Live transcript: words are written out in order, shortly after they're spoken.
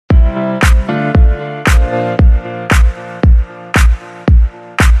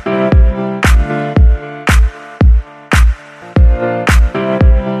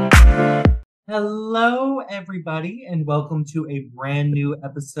everybody, and welcome to a brand new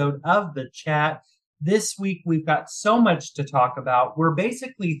episode of The Chat. This week, we've got so much to talk about. We're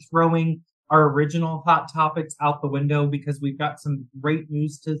basically throwing our original hot topics out the window because we've got some great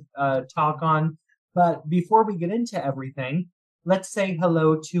news to talk on. But before we get into everything, let's say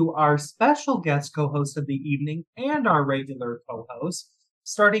hello to our special guest co-host of the evening and our regular co-host,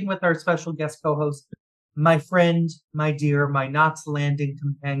 starting with our special guest co-host, my friend, my dear, my Knots Landing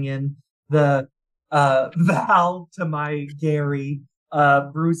companion, the Val to my Gary,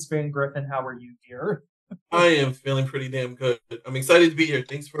 Bruce Van Griffin. How are you, dear? I am feeling pretty damn good. I'm excited to be here.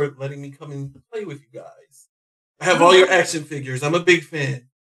 Thanks for letting me come and play with you guys. I have all your action figures. I'm a big fan.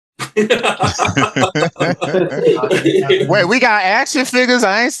 Wait, we got action figures?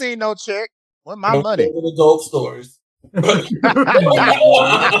 I ain't seen no check. Where's my money? In adult stores. That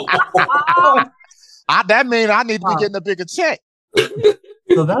means I need to be getting a bigger check.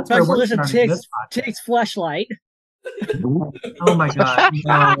 So that's where we're starting Tig's flashlight. Oh my God.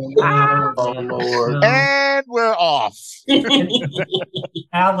 No, oh, Lord. No. And we're off.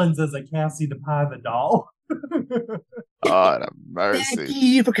 Alan's is a Cassie the Pie the doll. Oh, the mercy. Thank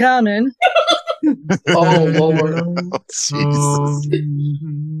you for coming. Oh, Lord. Oh, Jesus.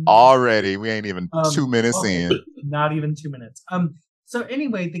 Already, we ain't even 2 minutes in. Not even 2 minutes. So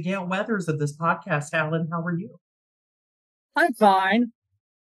anyway, the Gail Weathers of this podcast, Alan, how are you? I'm fine.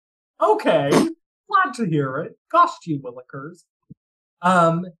 Okay. Glad to hear it. Gosh, you willikers.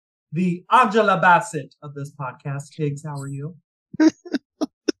 The Angela Bassett of this podcast, Tiggs, how are you?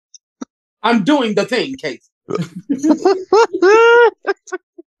 I'm doing the thing, Kate.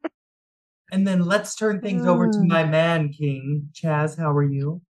 And then let's turn things over to my man king, Chaz. How are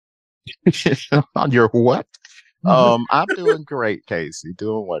you? On your what? I'm doing great, Casey.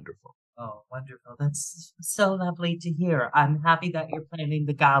 Doing wonderful. Oh, wonderful. That's so lovely to hear. I'm happy that you're planning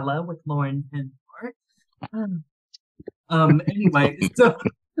the gala with Lauren Penford. Anyway, so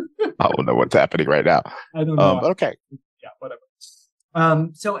I don't know what's happening right now. I don't know. Okay. Yeah,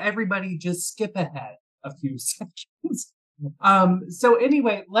 whatever. So everybody just skip ahead a few seconds. So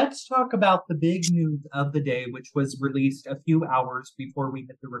anyway, let's talk about the big news of the day, which was released a few hours before we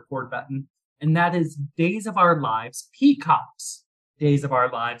hit the record button. And that is Days of Our Lives, Peacock's Days of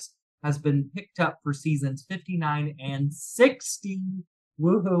Our Lives, has been picked up for seasons 59 and 60.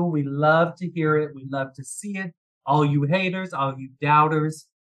 Woohoo, we love to hear it. We love to see it. All you haters, all you doubters,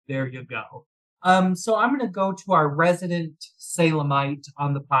 there you go. So I'm going to go to our resident Salemite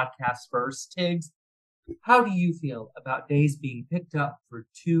on the podcast first. Tiggs, how do you feel about Days being picked up for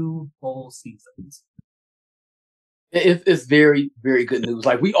 2 whole seasons? It's very, very good news.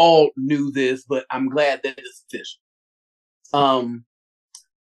 Like, we all knew this, but I'm glad that it's official.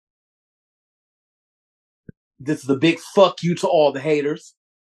 This is a big fuck you to all the haters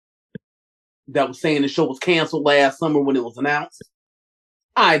that was saying the show was canceled last summer when it was announced.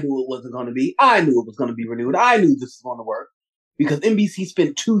 I knew it wasn't going to be. I knew it was going to be renewed. I knew this was going to work because NBC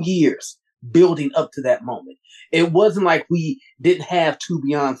spent 2 years building up to that moment. It wasn't like we didn't have 2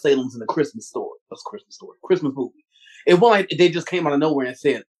 Beyond Salem's in a Christmas movie. It wasn't like they just came out of nowhere and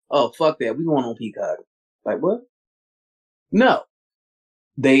said, "Oh, fuck that, we going on Peacock." Like, what? No.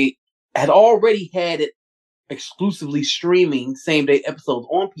 They had already had it exclusively streaming same-day episodes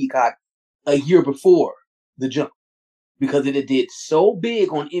on Peacock a year before the jump. Because it did so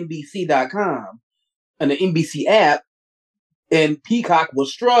big on NBC.com and the NBC app, and Peacock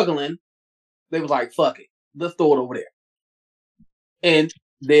was struggling, they was like, fuck it, let's throw it over there. And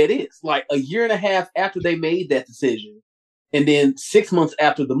there it is. Like a year and a half after they made that decision, and then 6 months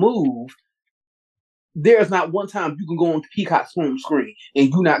after the move, there's not one time you can go on Peacock's home screen and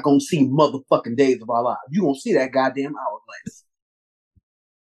you're not going to see motherfucking Days of Our Lives. You're going to see that goddamn hourglass.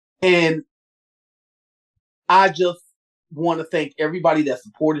 And I just want to thank everybody that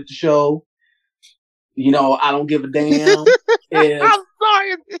supported the show. You know, I don't give a damn. I'm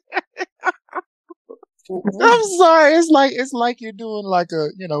sorry. I'm sorry. It's like you're doing like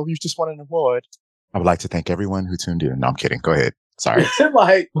you just won an award. I would like to thank everyone who tuned in. No, I'm kidding. Go ahead. Sorry.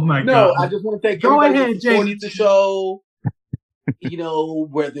 Like, oh my God. I just want to thank everybody that supported the show. You know,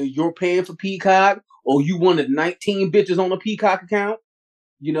 whether you're paying for Peacock or you wanted 19 bitches on a Peacock account,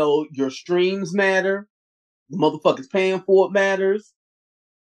 you know, your streams matter. The motherfuckers paying for it matters.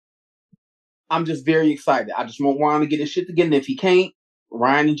 I'm just very excited. I just want Ryan to get his shit together. And if he can't,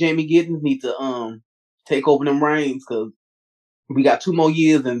 Ryan and Jamie Giddens need to take over them reins because we got 2 more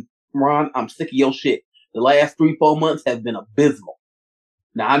years. And Ron, I'm sick of your shit. The last 3-4 months have been abysmal.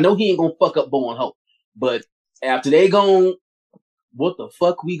 Now I know he ain't gonna fuck up Bo and Hope, but after they gone, what the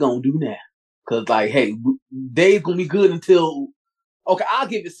fuck we gonna do now? Because like, hey, Dave's gonna be good until. Okay, I'll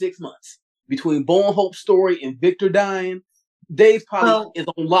give it 6 months. between Bone Hope's story and Victor dying, Dave probably is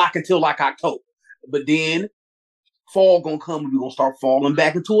on lock until like October. But then fall gonna come and we're gonna start falling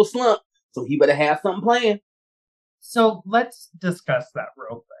back into a slump. So he better have something planned. So let's discuss that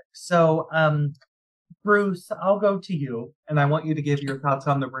real quick. So, Bruce, I'll go to you, and I want you to give your thoughts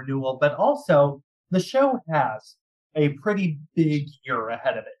on the renewal, but also the show has a pretty big year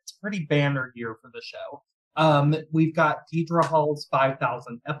ahead of it. It's a pretty banner year for the show. We've got Deidre Hall's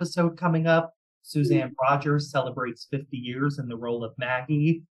 5,000th episode coming up. Suzanne Rogers celebrates 50 years in the role of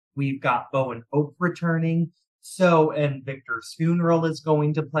Maggie. We've got Bowen Hope returning. And Victor's funeral is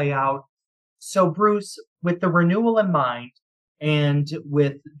going to play out. So, Bruce, with the renewal in mind, and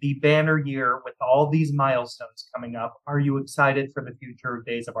with the banner year, with all these milestones coming up, are you excited for the future of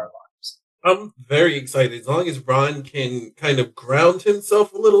Days of Our Lives? I'm very excited. As long as Ron can kind of ground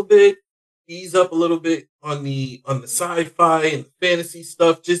himself a little bit, ease up a little bit on the sci-fi and the fantasy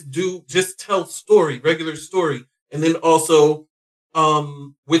stuff. Just tell regular story, and then also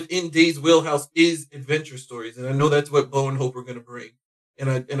within Days' wheelhouse is adventure stories, and I know that's what Bo and Hope are going to bring,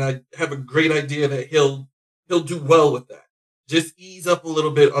 and I have a great idea that he'll do well with that. Just ease up a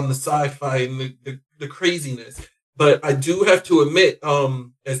little bit on the sci-fi and the craziness. But I do have to admit,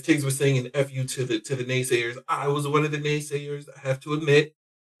 as Tiggs was saying in FU to the naysayers, I was one of the naysayers. I have to admit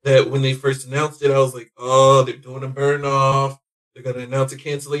that when they first announced it, I was like, oh, they're doing a burn off. They're going to announce a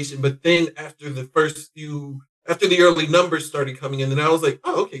cancellation. But then after the early numbers started coming in, then I was like,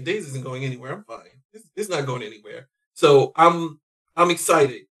 oh, okay, Days isn't going anywhere. I'm fine. It's not going anywhere. So I'm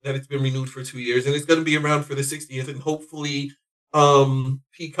excited that it's been renewed for 2 years, and it's going to be around for the 60th, and hopefully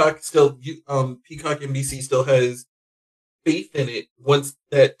Peacock NBC still has faith in it once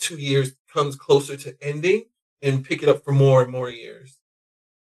that 2 years comes closer to ending, and pick it up for more and more years.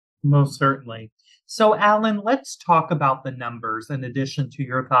 Most certainly. So, Alan, let's talk about the numbers in addition to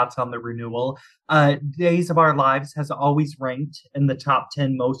your thoughts on the renewal. Days of Our Lives has always ranked in the top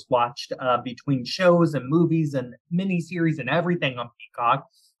 10 most watched between shows and movies and miniseries and everything on Peacock.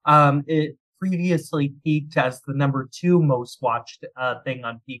 It previously peaked as the number 2 most watched thing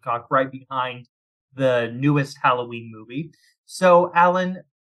on Peacock, right behind the newest Halloween movie. So, Alan,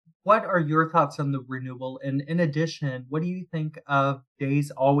 what are your thoughts on the renewal? And in addition, what do you think of Days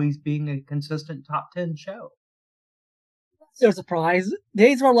always being a consistent top 10 show? No surprise.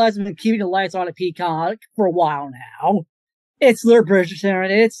 Days of Our Lives have been keeping the lights on at Peacock for a while now. It's their Bridgerton.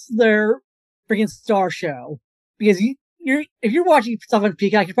 It's their freaking star show. Because if you're watching stuff on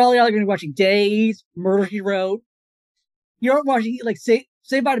Peacock, you're probably either going to be watching Days, Murder She Wrote. You aren't watching, like,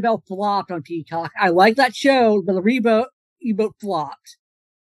 Saved by the Bell flopped on Peacock. I like that show, but the reboot flopped.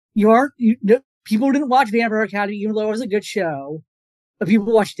 People didn't watch Vampire Academy, even though it was a good show, but people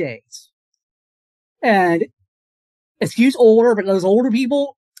watched Days. And excuse older, but those older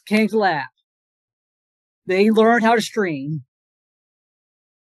people came to laugh. They learned how to stream.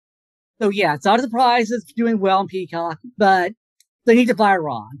 So yeah, it's not a surprise it's doing well in Peacock, but they need to fire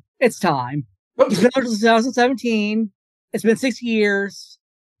Ron. It's time. He's been there since 2017. It's been 6 years.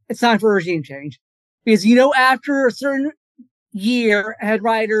 It's time for a regime change. Because, after a certain year, head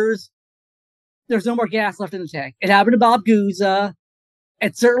writers, there's no more gas left in the tank. It happened to Bob Guza.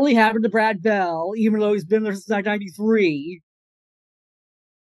 It certainly happened to Brad Bell, even though he's been there since 1993.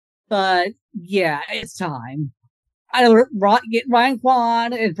 But, yeah, it's time. Either get Ryan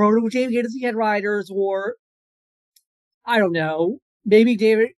Kwan and Proto James Gates as head writers, or, I don't know, maybe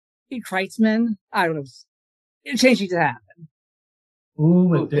David Kreitzman. I don't know. Change needs to happen.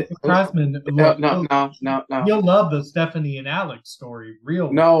 Ooh, and David Kreitzman. No. You'll love the Stephanie and Alex story.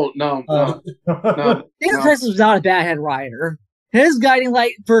 No. David Kreitzman was not a bad head writer. His guiding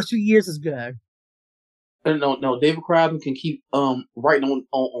light first few years is good. No. David Kreitzman can keep writing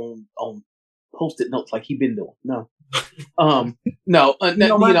on Post-it notes like he been doing. No. Look,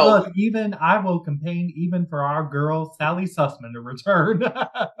 even I will campaign even for our girl Sally Sussman to return.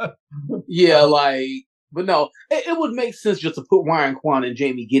 Yeah, but no, it would make sense just to put Ryan Kwan and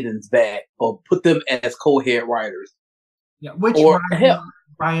Jamie Giddens back, or put them as co-head writers. Yeah,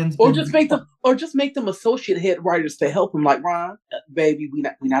 Ryan's just make them associate head writers to help him. Like, Ron, baby, we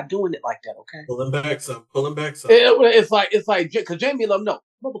not doing it like that, okay? Pulling back some. It's like because Jamie love no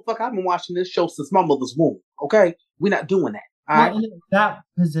motherfucker. I've been watching this show since my mother's womb. Okay, we're not doing that. All right? That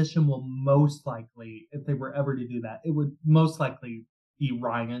position will most likely, if they were ever to do that, it would most likely be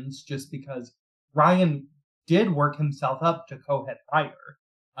Ryan's, just because Ryan did work himself up to co-head writer.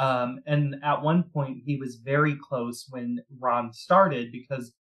 And at one point he was very close when Ron started,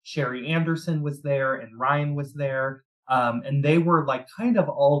 because Sherry Anderson was there and Ryan was there. And they were kind of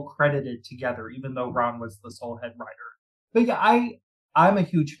all credited together, even though Ron was the sole head writer. But yeah, I'm a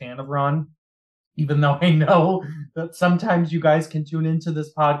huge fan of Ron. Even though I know that sometimes you guys can tune into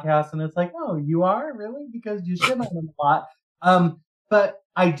this podcast and it's like, oh, you are really, because you shit on him a lot. But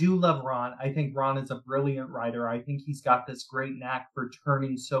I do love Ron. I think Ron is a brilliant writer. I think he's got this great knack for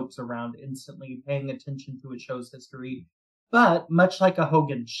turning soaps around instantly, paying attention to a show's history. But much like a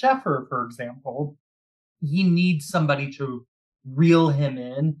Hogan Sheffer, for example, he needs somebody to reel him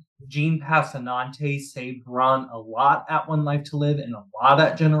in. Gene Passanante saved Ron a lot at One Life to Live and a lot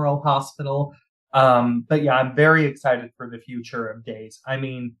at General Hospital. But yeah, I'm very excited for the future of Days. I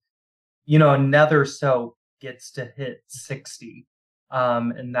mean, another soap gets to hit 60.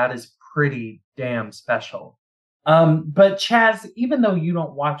 And that is pretty damn special. But Chaz, even though you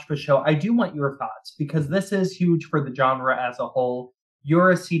don't watch the show, I do want your thoughts because this is huge for the genre as a whole.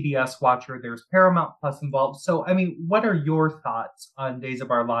 You're a CBS watcher. There's Paramount Plus involved. So, I mean, what are your thoughts on Days of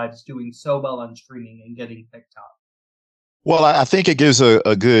Our Lives doing so well on streaming and getting picked up? Well, I think it gives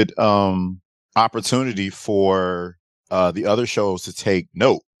a good opportunity for the other shows to take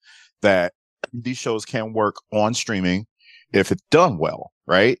note that these shows can work on streaming if it's done well,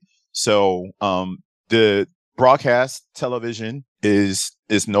 right? So the broadcast television is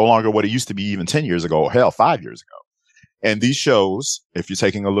no longer what it used to be even 10 years ago, or hell, 5 years ago. And these shows, if you're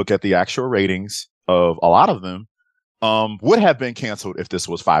taking a look at the actual ratings of a lot of them, would have been canceled if this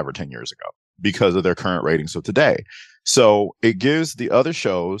was 5 or 10 years ago because of their current ratings of today. So it gives the other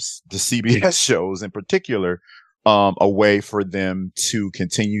shows, the CBS shows in particular, a way for them to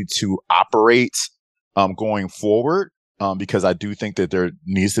continue to operate going forward. Because I do think that there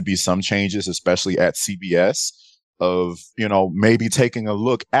needs to be some changes, especially at CBS, of, maybe taking a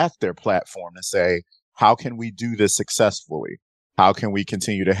look at their platform and say, how can we do this successfully? How can we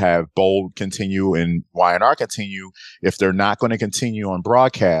continue to have Bold continue and Y&R continue if they're not going to continue on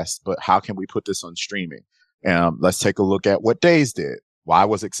broadcast, but how can we put this on streaming? Let's take a look at what Days did. Why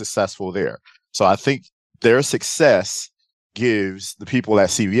was it successful there? So I think their success gives the people at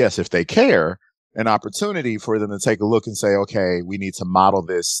CBS, if they care, an opportunity for them to take a look and say, okay, we need to model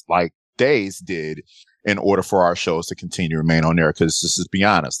this like Days did in order for our shows to continue to remain on there. Because just to be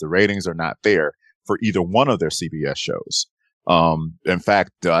honest, the ratings are not there for either one of their CBS shows. In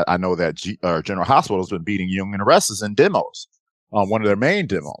fact, I know that General Hospital has been beating Young and the Restless in demos, one of their main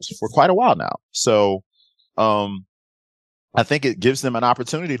demos, for quite a while now. So I think it gives them an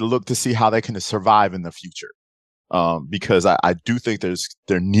opportunity to look to see how they can survive in the future. Because I do think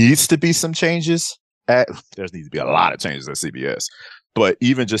there needs to be some changes. There needs to be a lot of changes at CBS. But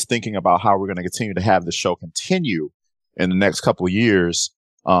even just thinking about how we're going to continue to have the show continue in the next couple of years,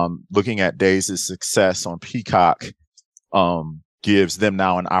 looking at Days' success on Peacock gives them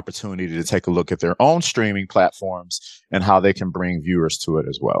now an opportunity to take a look at their own streaming platforms and how they can bring viewers to it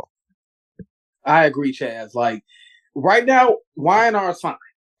as well. I agree, Chaz. Like right now, Y&R is fine.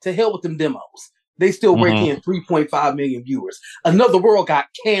 To hell with them demos. They still rake in 3.5 million viewers. Another World got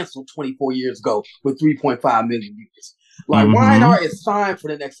canceled 24 years ago with 3.5 million viewers. Like Y&R is fine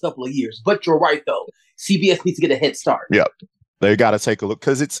for the next couple of years. But you're right though. CBS needs to get a head start. Yep. They got to take a look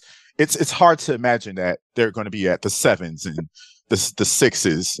because it's hard to imagine that they're going to be at the 7s and the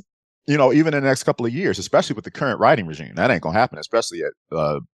 6s, even in the next couple of years, especially with the current writing regime. That ain't going to happen, especially at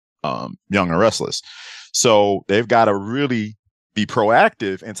Young and Restless. So they've got to really be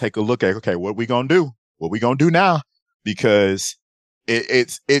proactive and take a look at, okay, what we going to do? What we going to do now? Because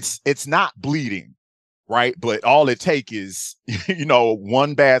it's not bleeding, right? But all it take is,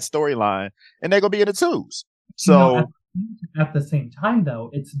 one bad storyline and they're going to be in the 2s. So at the same time, though,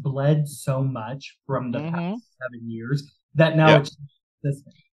 it's bled so much from the past 7 years that now it's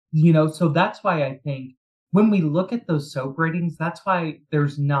consistent. So that's why I think when we look at those soap ratings, that's why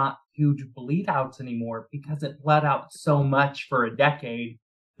there's not huge bleed outs anymore, because it bled out so much for a decade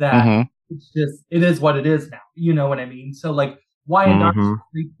that it is what it is now. You know what I mean? So like Y&R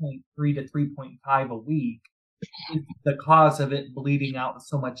 3.3 to 3.5 a week is the cause of it bleeding out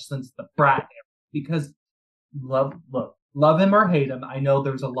so much since the Pratt era, because love him or hate him, I know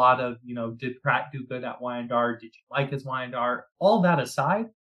there's a lot of, did Pratt do good at Y&R? Did you like his Y&R? All that aside,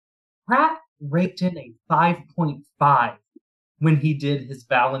 Pratt raked in a 5.5 when he did his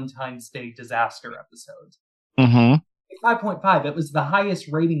Valentine's Day disaster episodes. 5.5. It was the highest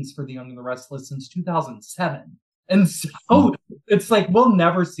ratings for The Young and the Restless since 2007. And so it's like, we'll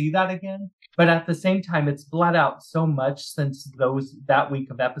never see that again. But at the same time, it's bled out so much since that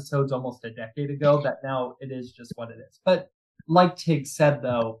week of episodes almost a decade ago that now it is just what it is. But like Tig said,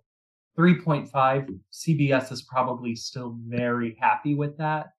 though, 3.5, CBS is probably still very happy with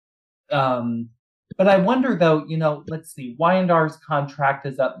that. But I wonder, though, let's see, Y&R's contract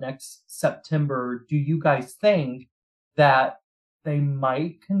is up next September. Do you guys think that they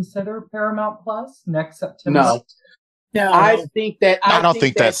might consider Paramount Plus next September. No. No, I think that I don't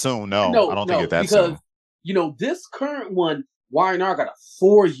think that soon. No, I don't think it's that because, soon. you know, this current one, Y&R got a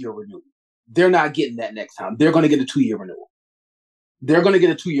 4-year renewal. They're not getting that next time. They're going to get a 2-year renewal.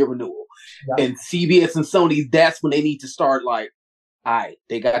 Yeah. And CBS and Sony, that's when they need to start like, all right,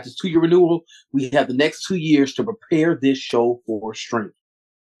 they got this 2-year renewal. We have the next 2 years to prepare this show for streaming.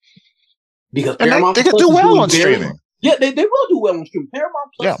 Because And Paramount they can Plus do is well doing on streaming. Yeah, they will do well on streaming. Paramount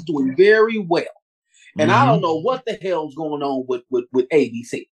Plus is doing very well. And I don't know what the hell's going on with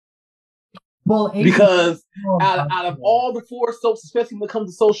ABC. Well, ABC Because out of all the 4 soaps, especially when it comes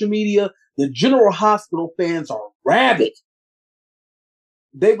to social media, the General Hospital fans are rabid.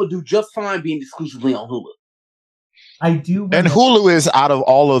 They would do just fine being exclusively on Hulu. I do. And Hulu is, out of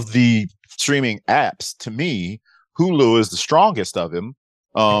all of the streaming apps, to me, Hulu is the strongest of them,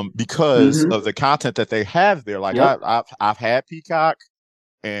 because of the content that they have there. Like I've had Peacock,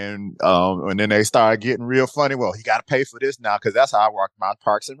 and then they started getting real funny. Well, you got to pay for this now because that's how I worked my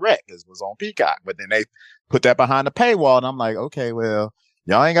Parks and Rec. It was on Peacock, but then they put that behind the paywall, and I'm like, okay, well,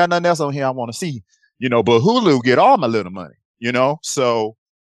 y'all ain't got nothing else on here I want to see, But Hulu get all my little money, So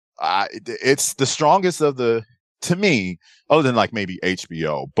it's the strongest of the, to me, other than like maybe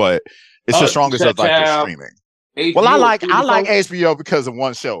HBO, but it's the strongest of like the streaming. HBO, well, I like HBO because of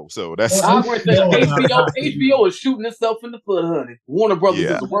one show, so that's. HBO is shooting itself in the foot, honey. Warner Brothers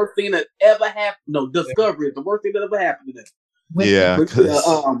is the worst thing that ever happened. No, Discovery is the worst thing that ever happened to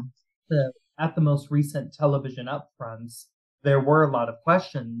them. At the most recent television upfronts, there were a lot of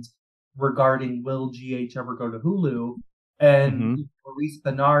questions regarding will GH ever go to Hulu, and Maurice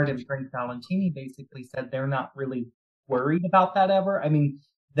Benard and Frank Valentini basically said they're not really worried about that ever. I mean,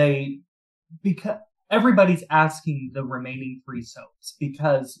 because everybody's asking the remaining 3 soaps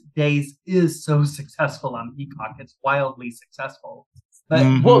because Days is so successful on Peacock. It's wildly successful. But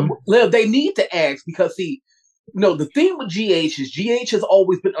well, they need to ask because, see, the thing with GH is GH has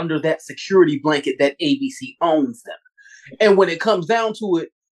always been under that security blanket that ABC owns them. And when it comes down to it,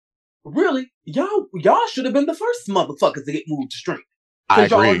 really, y'all should have been the first motherfuckers to get moved to streaming. I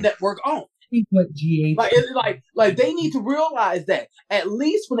agree. Y'all network on. What GH like they need to realize that at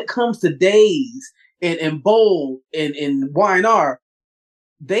least when it comes to Days and Bold and Y&R,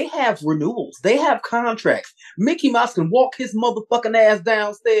 they have renewals. They have contracts. Mickey Mouse can walk his motherfucking ass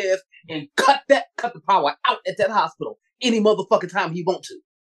downstairs and cut the power out at that hospital any motherfucking time he want to.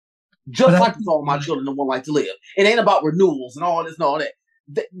 Just like with All My Children and One Life to Live. It ain't about renewals and all this and all that.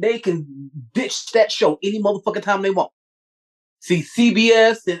 They can ditch that show any motherfucking time they want. See,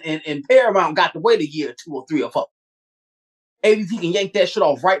 CBS and Paramount got to wait a year, 2 or 3 or 4. ABC can yank that shit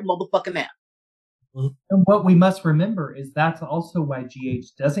off right motherfucking now. And what we must remember is that's also why GH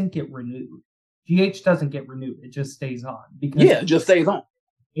doesn't get renewed. GH doesn't get renewed. It just stays on. Because it just stays on.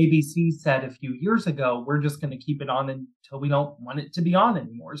 ABC said a few years ago, we're just going to keep it on until we don't want it to be on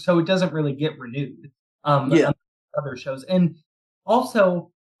anymore. So it doesn't really get renewed. Other shows. And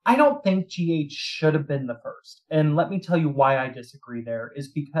also, I don't think GH should have been the first. And let me tell you why I disagree there is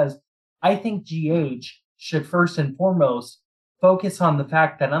because I think GH should first and foremost focus on the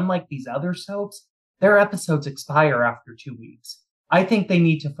fact that unlike these other soaps, their episodes expire after 2 weeks. I think they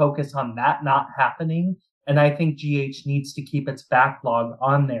need to focus on that not happening. And I think GH needs to keep its backlog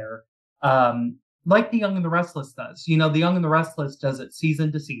on there, like The Young and the Restless does. The Young and the Restless does it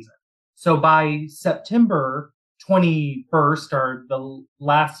season to season. So by September 21st or the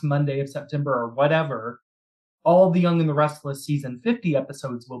last Monday of September or whatever, all The Young and the Restless season 50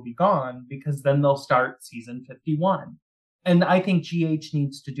 episodes will be gone because then they'll start season 51. And I think GH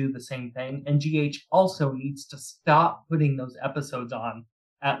needs to do the same thing. And GH also needs to stop putting those episodes on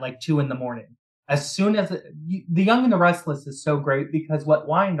at like 2 a.m. As soon as The Young and the Restless is so great because what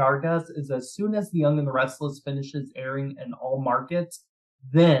Y&R does is as soon as The Young and the Restless finishes airing in all markets,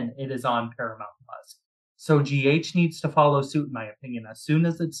 then it is on Paramount Plus. So GH needs to follow suit, in my opinion. As soon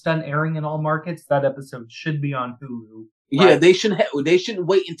as it's done airing in all markets, that episode should be on Hulu. Right? Yeah, they shouldn't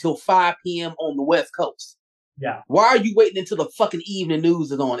wait until 5 p.m. on the West Coast. Yeah. Why are you waiting until the fucking evening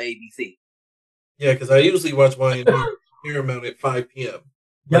news is on ABC? Yeah, because I usually watch Y&R Paramount at 5 p.m.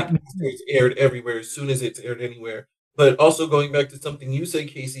 Like, it's aired everywhere as soon as it's aired anywhere. But also going back to something you said,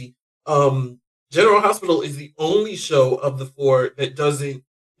 Casey, General Hospital is the only show of the 4 that doesn't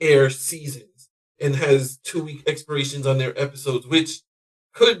air seasons and has 2-week expirations on their episodes, which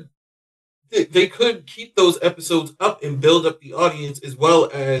they could keep those episodes up and build up the audience as well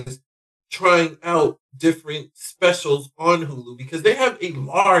as trying out different specials on Hulu because they have a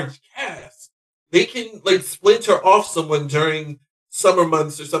large cast. They can like splinter off someone during summer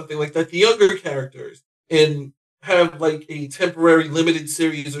months or something like that, the younger characters, and have like a temporary limited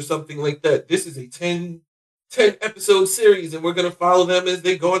series or something like that. This is a 10 episode series, and we're going to follow them as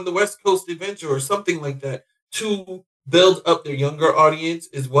they go on the West Coast adventure or something like that to build up their younger audience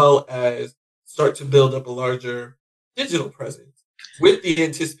as well as start to build up a larger digital presence with the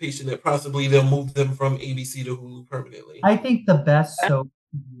anticipation that possibly they'll move them from ABC to Hulu permanently. I think the best soap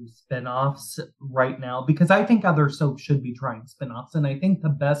to do spin-offs right now, because I think other soaps should be trying spin-offs, and I think the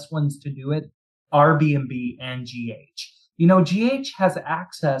best ones to do it are B&B and GH. You know, GH has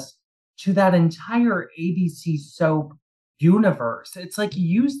access to that entire ABC soap universe. It's like,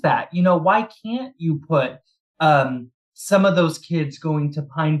 use that. You know, why can't you put some of those kids going to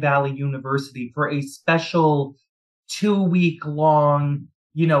Pine Valley University for a special 2-week long,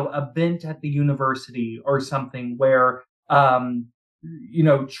 you know, event at the university or something where, you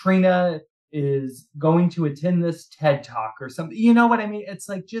know, Trina is going to attend this TED Talk or something. You know what I mean? It's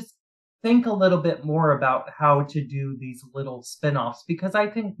like, just think a little bit more about how to do these little spin-offs, because I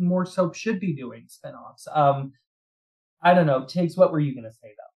think more soap should be doing spin-offs. I don't know. Tiggs, what were you going to say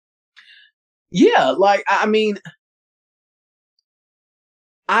though? Yeah, like, I mean,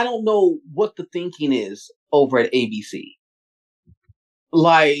 I don't know what the thinking is over at ABC.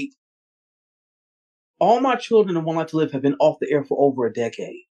 Like, All My Children and One Life to Live have been off the air for over a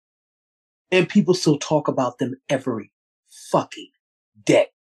decade. And people still talk about them every fucking day.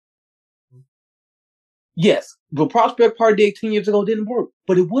 Yes, the Prospect Party Day 10 years ago didn't work,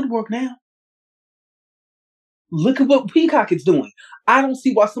 but it would work now. Look at what Peacock is doing. I don't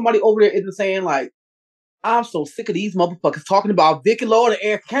see why somebody over there isn't saying, like, I'm so sick of these motherfuckers talking about Vicky Lord and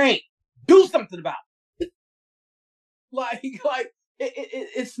Eric Kane. Do something about it.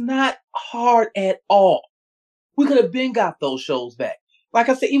 It's not hard at all. We could have been got those shows back. Like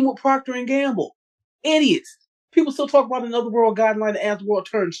I said, even with Procter and Gamble. Idiots. People still talk about Another World Guideline As the World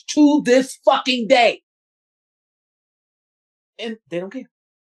Turns to this fucking day. And they don't care.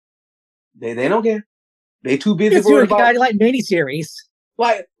 They don't care. They too busy worried about guideline miniseries.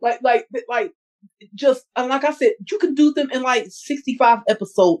 Like, just, like I said, you can do them in like 65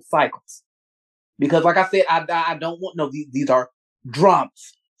 episode cycles. Because like I said, I don't want, no, these are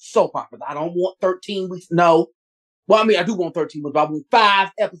dramas, soap operas. I don't want 13 weeks. No. Well, I mean, I do want 13 weeks, but I want 5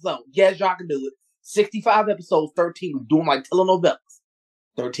 episodes. Yes, y'all can do it. 65 episodes, 13 weeks. Do them like telenovelas.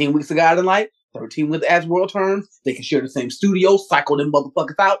 13 weeks of Guiding Light, 13 weeks As World Turns. They can share the same studio, cycle them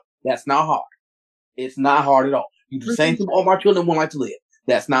motherfuckers out. That's not hard. It's not hard at all. You do the same thing with All My Children, One Life to Live.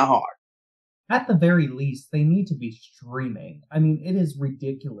 That's not hard. At the very least, they need to be streaming. I mean, it is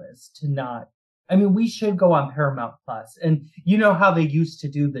ridiculous to not. I mean, we should go on Paramount Plus. And you know how they used to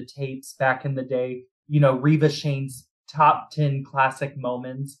do the tapes back in the day? You know, Reva Shane's top 10 classic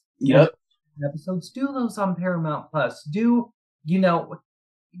moments. Yep. Episodes. Do those on Paramount Plus. Do, you know,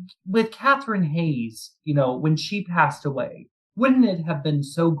 with Catherine Hayes, you know, when she passed away, wouldn't it have been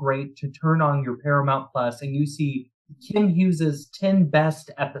so great to turn on your Paramount Plus and you see Kim Hughes's 10 best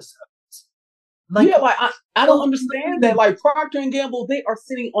episodes? Like, yeah, like I don't understand that. Like Procter and Gamble, they are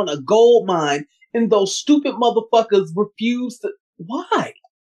sitting on a gold mine, and those stupid motherfuckers refuse to. Why?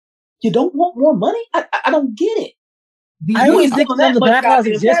 You don't want more money? I don't get it. I don't think some of the backlogs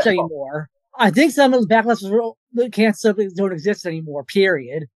exist anymore. I think some of the backlogs can't simply don't exist anymore.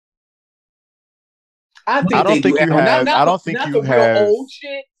 Period. I don't think you have. I don't think you have old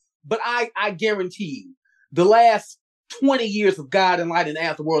shit, but I guarantee you, the last 20 years of Guiding Light and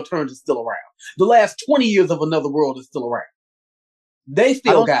As the World Turns is still around. The last 20 years of Another World is still around. They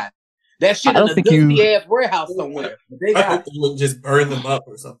still got it. That shit in a dusty ass warehouse somewhere. They got I hope they wouldn't just burn them up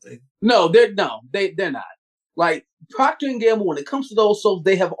or something. No, they're not. Like Procter and Gamble, when it comes to those soaps,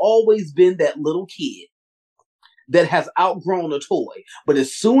 they have always been that little kid that has outgrown a toy. But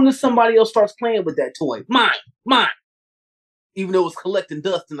as soon as somebody else starts playing with that toy, mine, even though it's collecting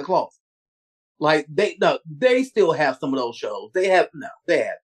dust in the closet. Like they still have some of those shows. They're not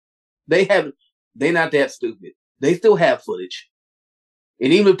that stupid. They still have footage.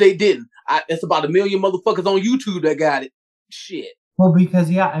 And even if they didn't, it's about 1 million motherfuckers on YouTube that got it. Shit. Well,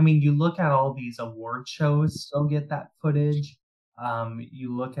 because I mean, you look at all these award shows, still get that footage.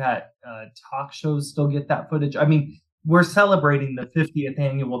 You look at talk shows, still get that footage. I mean, we're celebrating the 50th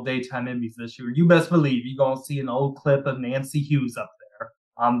annual Daytime Emmys this year. You best believe you're gonna see an old clip of Nancy Hughes up there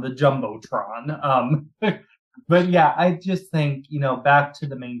on the Jumbotron. But yeah, I just think, back to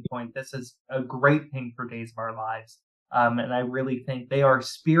the main point, this is a great thing for Days of Our Lives. And I really think they are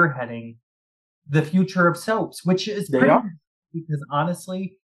spearheading the future of soaps, which is pretty, because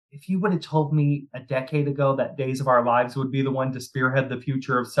honestly, if you would have told me a decade ago that Days of Our Lives would be the one to spearhead the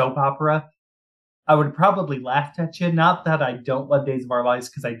future of soap opera, I would have probably laughed at you. Not that I don't love Days of Our Lives,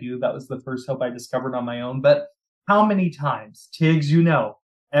 because I do. That was the first soap I discovered on my own. But how many times, Tiggs, you know,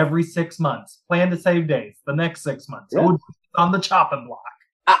 every 6 months, plan to save days, the next 6 months, Yeah. on the chopping block.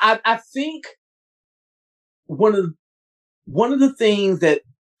 I think one of the things that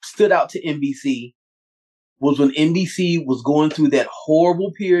stood out to NBC was when NBC was going through that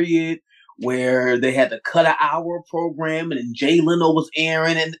horrible period where they had to cut an hour program, and then Jay Leno was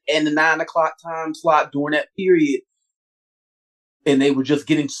airing in the 9 o'clock time slot during that period. And they were just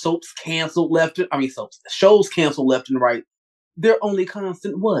getting shows canceled left and right. Their only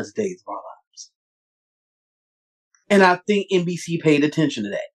constant was Days of Our Lives. And I think NBC paid attention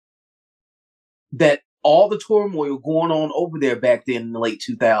to that. That all the turmoil going on over there back then in the late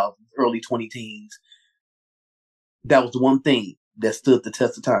 2000s, early 2010s, that was the one thing that stood the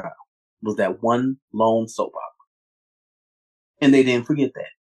test of time, was that one lone soap opera. And they didn't forget that.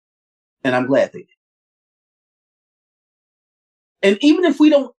 And I'm glad they did. And even if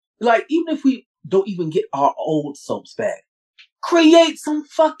we don't even get our old soaps back, create some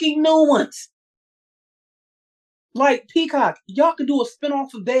fucking new ones. Like Peacock, y'all can do a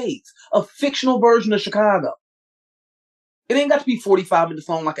spinoff of Days, a fictional version of Chicago. It ain't got to be 45 minutes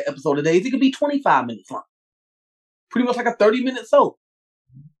long like an episode of Days. It could be 25 minutes long. Pretty much like a 30-minute soap.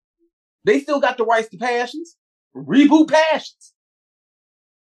 They still got the rights to Passions. Reboot Passions.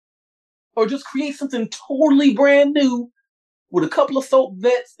 Or just create something totally brand new with a couple of soap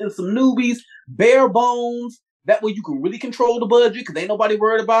vets and some newbies, bare bones. That way you can really control the budget because ain't nobody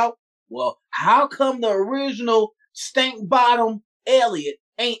worried about, well, how come the original Stank Bottom Elliot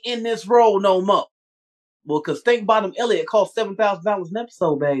ain't in this role no more? Well, because Stank Bottom Elliot cost $7,000 an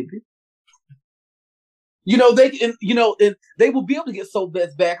episode, baby. They will be able to get soap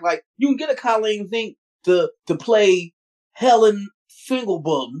vets back. Like, you can get a Colleen Zink to play Helen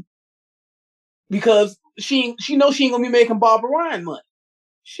Fingelbum because she knows she ain't gonna be making Barbara Ryan money.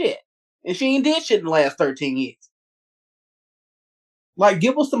 Shit. And she ain't did shit in the last 13 years. Like,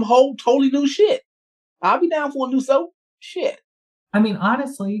 give us some whole totally new shit. I'll be down for a new soap. Shit. I mean,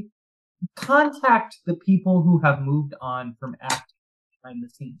 honestly, contact the people who have moved on from acting behind the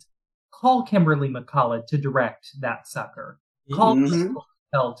scenes. Call Kimberly McCullough to direct that sucker. Call Crystal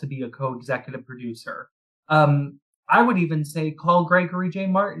Chappell to be a co-executive producer. I would even say call Gregory J.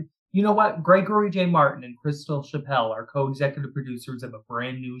 Martin. You know what? Gregory J. Martin and Crystal Chappell are co-executive producers of a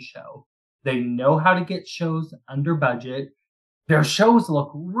brand new show. They know how to get shows under budget. Their shows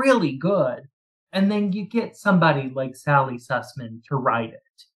look really good. And then you get somebody like Sally Sussman to write it.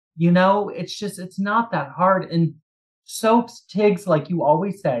 You know, it's not that hard. And soaps, Tiggs, like you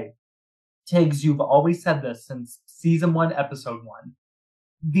always say, Tiggs, you've always said this since season 1, episode 1.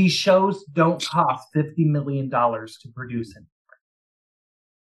 These shows don't cost $50 million to produce anymore.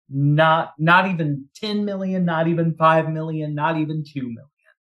 Not even 10 million, not even 5 million, not even 2 million.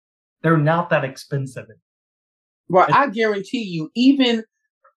 They're not that expensive. Right. I guarantee you, even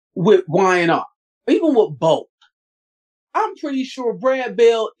with Y&R, even with both, I'm pretty sure Brad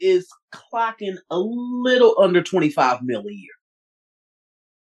Bell is clocking a little under 25 mil a year.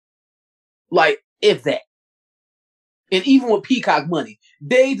 Like, if that. And even with Peacock money,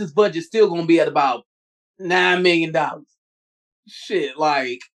 Days' budget's still gonna be at about $9 million. Shit,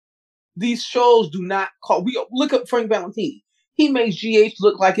 like, these shows do not call. We look at Frank Valentini. He makes GH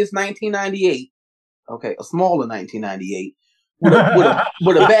look like it's 1998. Okay, a smaller 1998 with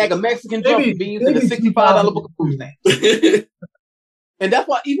a bag of Mexican jumping beans and a $65 book of food stamps. And that's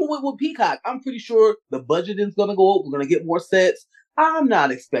why even with Peacock, I'm pretty sure the budget is going to go up. We're going to get more sets. I'm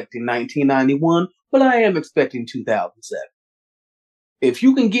not expecting 1991, but I am expecting 2007. If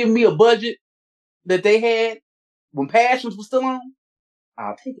you can give me a budget that they had when Passions was still on,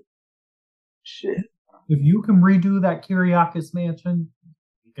 I'll take it. Shit. If you can redo that Kyriakis mansion,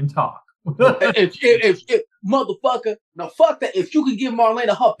 we can talk. if motherfucker, no, fuck that. If you can give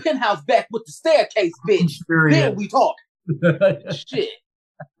Marlena her penthouse back with the staircase, bitch, then we talk. Shit.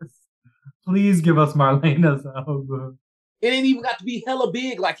 Please give us Marlena's house. It ain't even got to be hella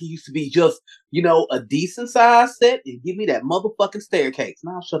big like it used to be. Just, a decent size set and give me that motherfucking staircase.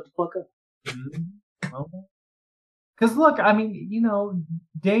 Now shut the fuck up. Because look, I mean,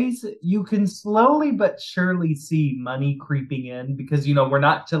 Days, you can slowly but surely see money creeping in because, we're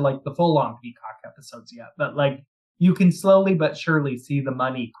not to like the full on Peacock episodes yet, but like you can slowly but surely see the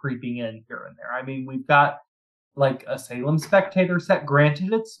money creeping in here and there. I mean, we've got like a Salem Spectator set.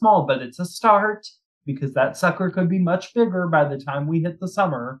 Granted, it's small, but it's a start because that sucker could be much bigger by the time we hit the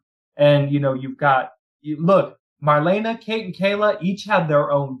summer. And, you've got, look, Marlena, Kate, and Kayla each have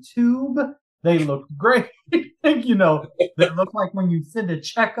their own tube. They look great. They look like when you send a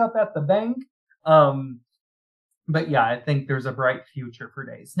check up at the bank. But yeah, I think there's a bright future for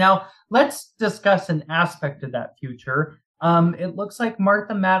Days. Now, let's discuss an aspect of that future. It looks like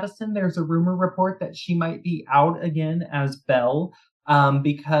Martha Madison, there's a rumor report that she might be out again as Belle,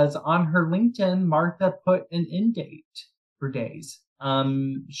 because on her LinkedIn, Martha put an end date for Days.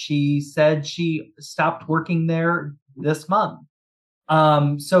 She said she stopped working there this month.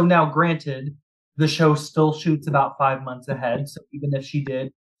 So now, granted, the show still shoots about 5 months ahead. So even if she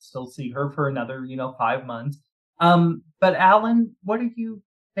did still see her for another, 5 months. But Alan, what are you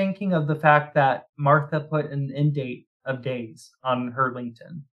thinking of the fact that Martha put an end date of Days on her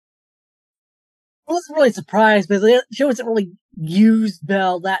LinkedIn? I wasn't really surprised because the show hasn't really used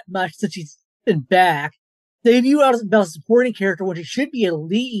Belle that much since she's been back. They view her as Belle's supporting character, which she should be a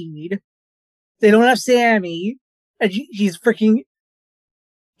lead. They don't have Sammy, and she's freaking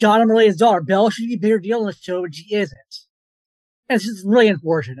John and Maria's daughter. Belle should be a bigger deal in the show, but she isn't. And it's just really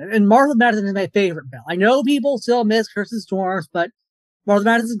unfortunate. And Martha Madison is my favorite Belle. I know people still miss Kirsten Storms, but Martha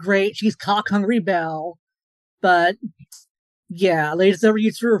Madison is great. She's cock-hungry Belle. But, yeah, they just never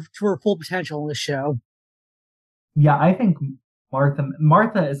used her to her full potential in the show. Yeah, I think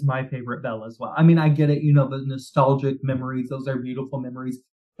Martha is my favorite Belle as well. I mean, I get it, the nostalgic memories, those are beautiful memories,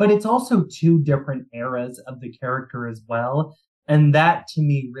 but it's also two different eras of the character as well. And that to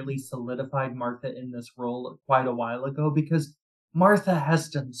me really solidified Martha in this role quite a while ago because Martha has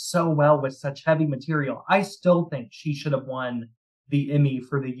done so well with such heavy material. I still think she should have won the Emmy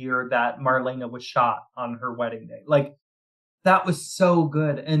for the year that Marlena was shot on her wedding day. Like, that was so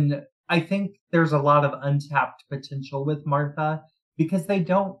good. And I think there's a lot of untapped potential with Martha because they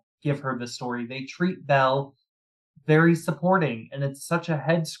don't give her the story. They treat Belle very supporting, and it's such a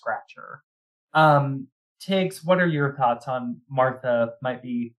head scratcher. Tiggs, what are your thoughts on Martha might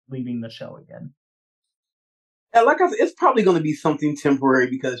be leaving the show again? And like I said, it's probably going to be something temporary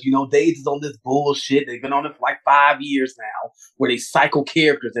because, Days is on this bullshit. They've been on it for like 5 years now where they cycle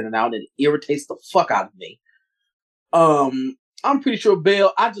characters in and out and it irritates the fuck out of me. I'm pretty sure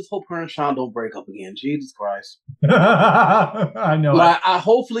Belle, I just hope her and Sean don't break up again. Jesus Christ. I know. I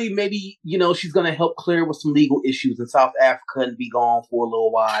hopefully maybe, she's going to help clear with some legal issues in South Africa and be gone for a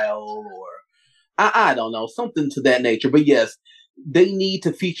little while or I don't know, something to that nature. But yes, they need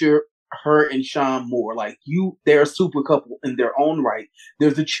to feature her and Sean more. Like they're a super couple in their own right.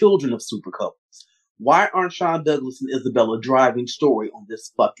 They're the children of super couples. Why aren't Sean Douglas and Isabella driving story on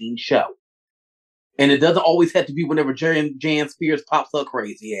this fucking show? And it doesn't always have to be whenever Jan Spears pops her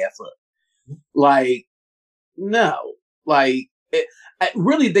crazy ass up. Like, no. Like,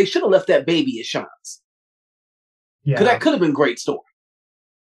 really, they should have left that baby at Sean's. Yeah. Because that could have been great story.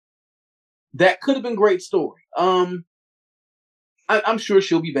 That could have been great story. I'm sure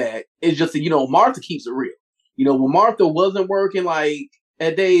she'll be back. It's just that, Martha keeps it real. When Martha wasn't working, like,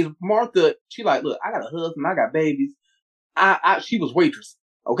 at Days, Martha, she like, look, I got a husband, I got babies. She was waitress,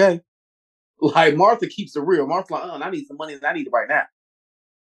 okay? Like, Martha keeps it real. Martha's like, I need some money and I need it right now.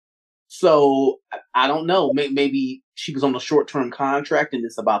 So, I don't know. Maybe she was on a short-term contract and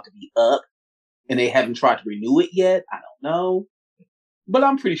it's about to be up and they haven't tried to renew it yet. I don't know. But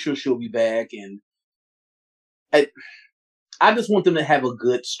I'm pretty sure she'll be back. And I just want them to have a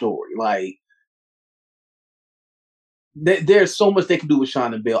good story. Like, there's so much they can do with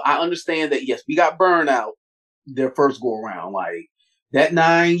Sean and Belle. I understand that, yes, we got burned out their first go around. Like, that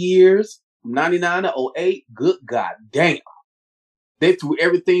 9 years, from 99 to 08, good God damn. They threw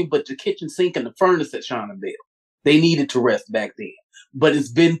everything but the kitchen sink and the furnace at Sean and Belle. They needed to rest back then. But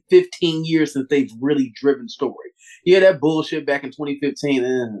it's been 15 years since they've really driven story. Yeah, that bullshit back in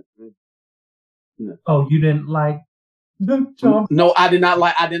 2015. Oh, you didn't like No, I did not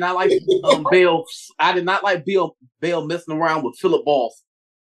like Belle. I did not like Belle messing around with Philip Boss.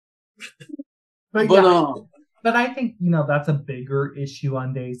 But I think, that's a bigger issue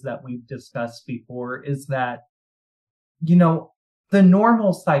on Days that we've discussed before is that, the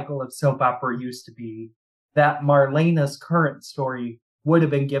normal cycle of soap opera used to be that Marlena's current story would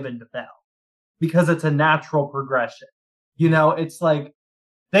have been given to Belle because it's a natural progression. It's like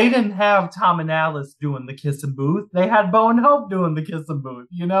they didn't have Tom and Alice doing the Kissing Booth. They had Bo and Hope doing the Kissing Booth.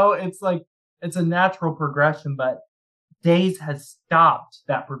 It's like it's a natural progression, but Days has stopped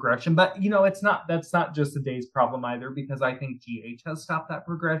that progression. But that's not just a Days problem either, because I think GH has stopped that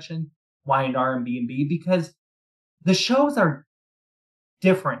progression. Y&R and B&B, because the shows are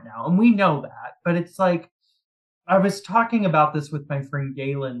different now, and we know that. But it's like I was talking about this with my friend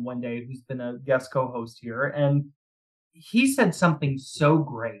Galen one day, who's been a guest co-host here, and he said something so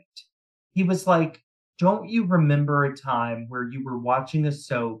great. He was like, don't you remember a time where you were watching a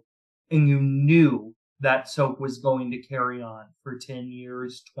soap and you knew that soap was going to carry on for 10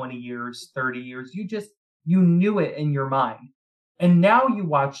 years, 20 years, 30 years? You knew it in your mind. And now you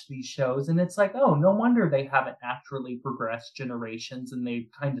watch these shows and it's like, oh, no wonder they haven't naturally progressed generations and they've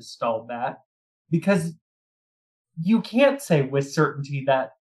kind of stalled that. Because you can't say with certainty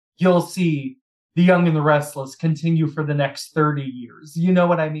that you'll see The Young and the Restless continue for the next 30 years. You know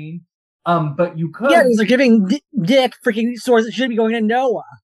what I mean? But you could. Yeah, they're giving Dick freaking stories that should be going to Noah.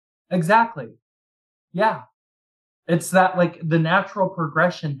 Exactly. Yeah. It's that, like, the natural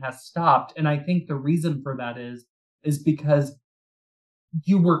progression has stopped. And I think the reason for that is because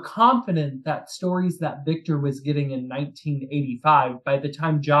you were confident that stories that Victor was getting in 1985, by the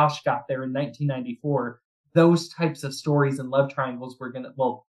time Josh got there in 1994, those types of stories and love triangles were going to,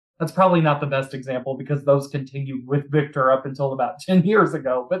 well, that's probably not the best example because those continued with Victor up until about 10 years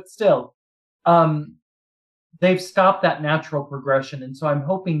ago, but still, they've stopped that natural progression. And so I'm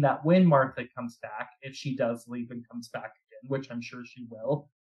hoping that when Martha comes back, if she does leave and comes back again, which I'm sure she will,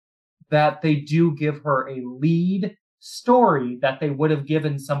 that they do give her a lead story that they would have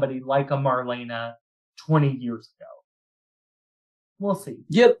given somebody like a Marlena 20 years ago. We'll see.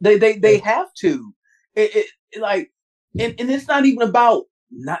 Yep, they have to. And it's not even about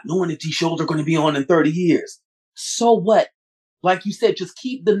not knowing that these shows are going to be on in 30 years. So what? Like you said, just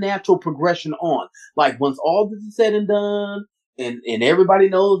keep the natural progression on. Like once all this is said and done, and everybody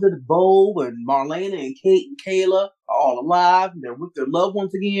knows that Bo and Marlena and Kate and Kayla are all alive and they're with their loved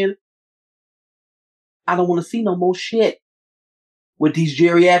ones again, I don't want to see no more shit with these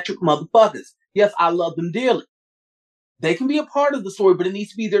geriatric motherfuckers. Yes, I love them dearly. They can be a part of the story, but it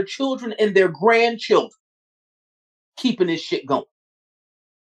needs to be their children and their grandchildren keeping this shit going.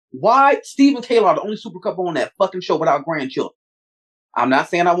 Why Steve and Kayla are the only super couple on that fucking show without grandchildren? I'm not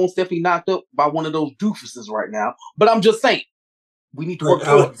saying I want Stephanie knocked up by one of those doofuses right now, but I'm just saying we need to work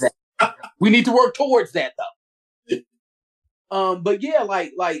towards that. We need to work towards that though. But yeah,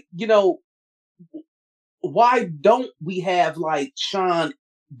 like you know, why don't we have like Sean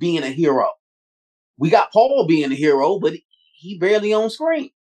being a hero? We got Paul being a hero, but he barely on screen.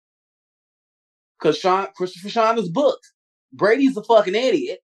 Because Christopher Sean is booked. Brady's a fucking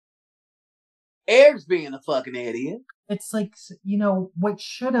idiot. Eric's being a fucking idiot. It's like, you know, what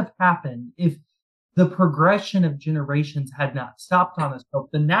should have happened if the progression of generations had not stopped on a soap,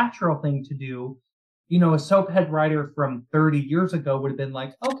 the natural thing to do, you know, a soap head writer from 30 years ago would have been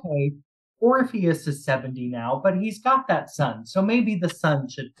like, okay, Orpheus is 70 now, but he's got that son. So maybe the son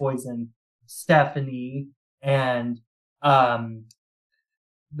should poison Stephanie and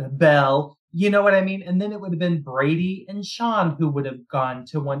Belle. You know what I mean? And then it would have been Brady and Sean who would have gone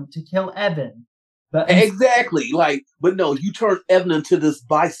to want to kill Evan. But exactly. Like, but no, you turn Evan into this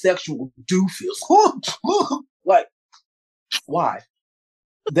bisexual doofus. Like, why?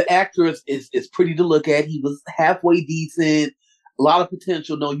 The actor is pretty to look at. He was halfway decent. A lot of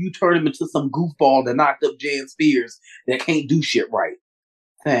potential. No, you turn him into some goofball that knocked up Jan Spears that can't do shit right.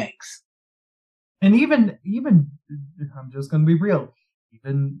 Thanks. And even I'm just gonna be real.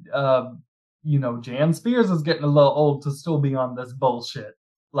 Even you know, Jan Spears is getting a little old to still be on this bullshit.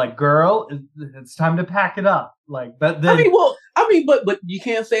 Like, girl, it's time to pack it up. Like, but then but you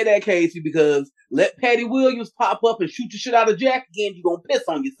can't say that, Casey, because let Patty Williams pop up and shoot the shit out of Jack again, you're gonna piss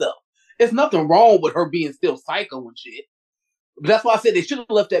on yourself. There's nothing wrong with her being still psycho and shit. But that's why I said they should have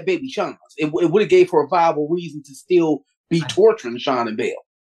left that baby Sean. It would have gave her a viable reason to still be torturing Sean and Belle.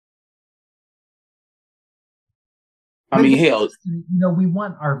 I mean, hell. You know, we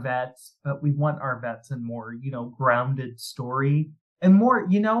want our vets, but we want our vets in more, you know, grounded story and more,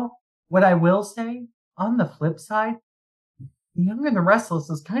 you know, what I will say on the flip side, The Young and the Restless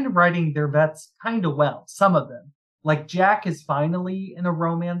is kind of writing their vets kind of well. Some of them. Like Jack is finally in a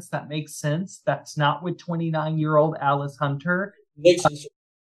romance that makes sense. That's not with 29-year-old Alice Hunter. It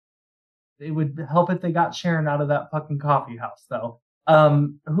would help if they got Sharon out of that fucking coffee house, though.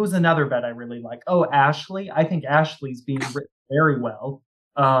 Who's another vet I really like? Oh, Ashley. I think Ashley's being written very well.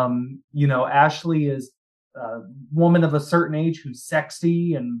 You know, Ashley is a woman of a certain age who's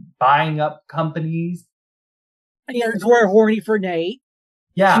sexy and buying up companies. Yeah, it's we're horny for Nate.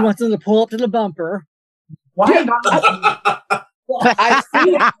 Yeah. She wants him to pull up to the bumper. Why not?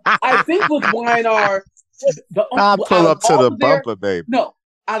 I think with YNR, I'll pull up to the bumper, baby. No,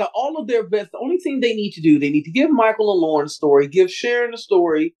 out of all of their bets, the only thing they need to do, they need to give Michael and Lauren a story, give Sharon a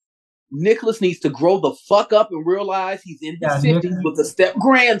story. Nicholas needs to grow the fuck up and realize he's in his 50s with a step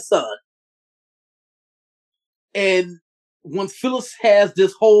grandson. And once Phyllis has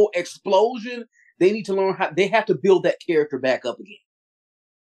this whole explosion, they need to learn how they have to build that character back up again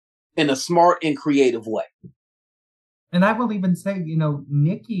in a smart and creative way. And I will even say, you know,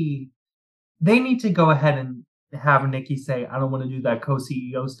 Nikki, they need to go ahead and have Nikki say, I don't want to do that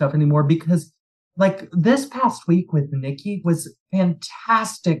co-CEO stuff anymore, because like this past week with Nikki was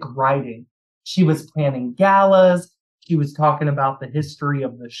fantastic writing. She was planning galas. She was talking about the history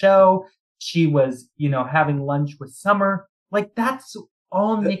of the show. She was, having lunch with Summer. Like that's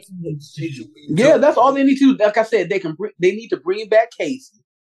all Nikki needs to do. Yeah, that's all they need to do. Like I said, they need to bring back Casey.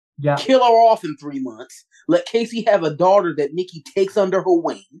 Yeah. Kill her off in 3 months. Let Casey have a daughter that Nikki takes under her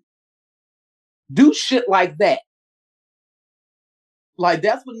wing. Do shit like that. Like,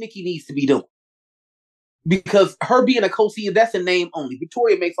 that's what Nikki needs to be doing. Because her being a co-CEO, that's a name only.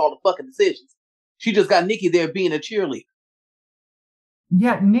 Victoria makes all the fucking decisions. She just got Nikki there being a cheerleader.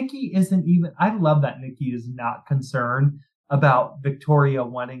 Yeah, Nikki isn't even... I love that Nikki is not concerned about Victoria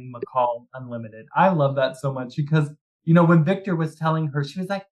wanting McCall Unlimited. I love that so much because, when Victor was telling her, she was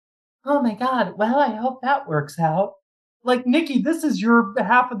like, oh my God, well, I hope that works out. Like, Nikki, this is your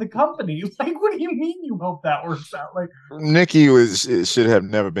half of the company. Like, what do you mean you hope that works out? Like, Nikki should have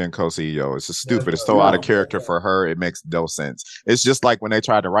never been co-CEO. It's just stupid. It's so out of character for her. It makes no sense. It's just like when they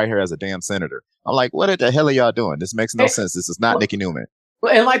tried to write her as a damn senator. I'm like, what the hell are y'all doing? This makes no sense. This is not Nikki Newman.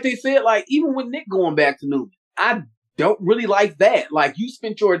 And like they said, like, even with Nick going back to Newman, I don't really like that. Like, you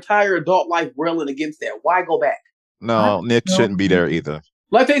spent your entire adult life railing against that. Why go back? No, Nick shouldn't be there either.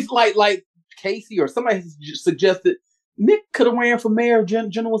 Like like Casey or somebody suggested Nick could have ran for mayor of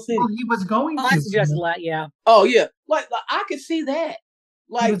Genoa City. Well, he was going to. I suggested that, yeah. Oh yeah, like I could see that.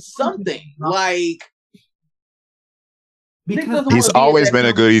 Like something like. Because he's always been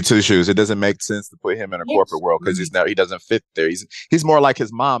a goody two shoes. It doesn't make sense to put him in a corporate world because he doesn't fit there. He's more like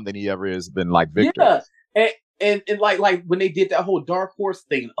his mom than he ever has been like Victor. Yeah, and like when they did that whole Dark Horse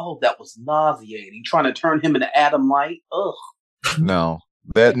thing, oh, that was nauseating. Trying to turn him into Adam Light. Ugh. No,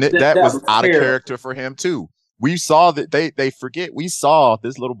 that was out of character for him too. We saw that they forget. We saw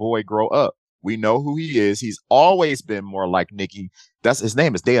this little boy grow up. We know who he is. He's always been more like Nikki. That's his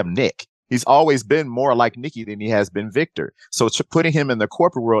name is damn Nick. He's always been more like Nikki than he has been Victor. So putting him in the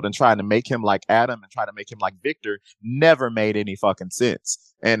corporate world and trying to make him like Adam and trying to make him like Victor never made any fucking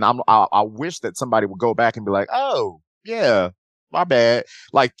sense. And I wish that somebody would go back and be like, oh yeah, my bad.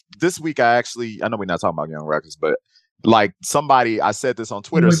 Like this week, I know we're not talking about Young Records, but like I said this on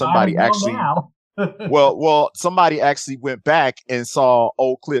Twitter. Somebody actually, somebody actually went back and saw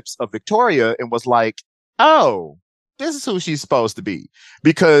old clips of Victoria and was like, oh, this is who she's supposed to be,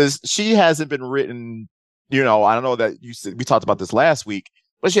 because she hasn't been written, I don't know that we talked about this last week,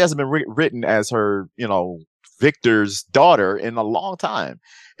 but she hasn't been written as her, Victor's daughter in a long time.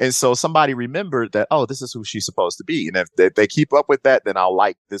 And so somebody remembered that, oh, this is who she's supposed to be. And if they keep up with that, then I'll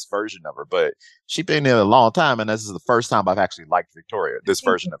like this version of her. But she's been in a long time, and this is the first time I've actually liked this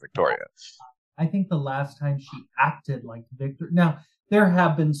version of Victoria. I think the last time she acted like Victor. Now, there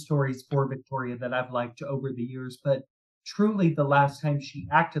have been stories for Victoria that I've liked over the years, but truly the last time she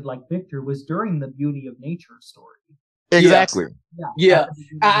acted like Victor was during the Beauty of Nature story. Exactly. Yeah.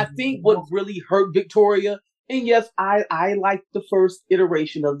 I think what really hurt Victoria, and yes, I liked the first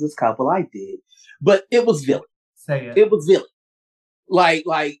iteration of this couple, I did, but it was villain. Say it. It was villain.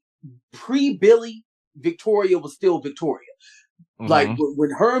 Like pre-Billy, Victoria was still Victoria. Mm-hmm. Like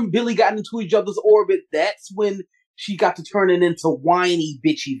when her and Billy got into each other's orbit, that's when she got to turning into whiny,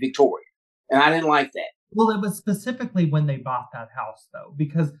 bitchy Victoria. And I didn't like that. Well, it was specifically when they bought that house, though,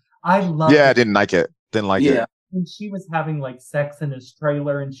 because I loved I didn't like it. Didn't like it. And she was having like sex in his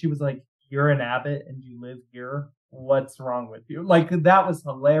trailer, and she was like, you're an Abbott and you live here. What's wrong with you? Like, that was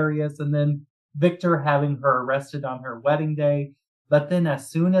hilarious. And then Victor having her arrested on her wedding day. But then as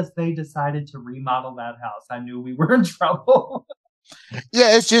soon as they decided to remodel that house, I knew we were in trouble.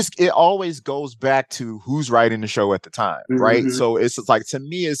 Yeah, it always goes back to who's writing the show at the time, right? Mm-hmm. So it's like, to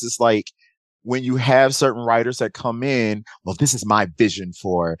me, it's just like, when you have certain writers that come in, well, this is my vision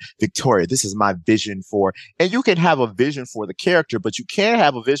for Victoria. This is my vision for, and you can have a vision for the character, but you can't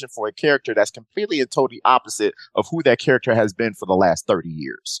have a vision for a character that's completely and totally opposite of who that character has been for the last 30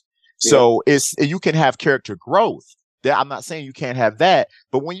 years. Yeah. So you can have character growth. I'm not saying you can't have that,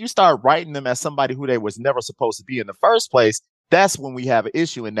 but when you start writing them as somebody who they was never supposed to be in the first place, that's when we have an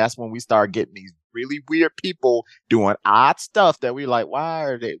issue. And that's when we start getting these really weird people doing odd stuff that we like,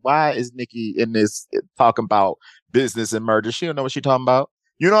 why is Nikki in this talking about business and murder? She don't know what she's talking about.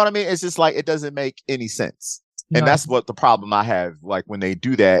 You know what I mean? It's just like, it doesn't make any sense. No. And that's what the problem I have. Like when they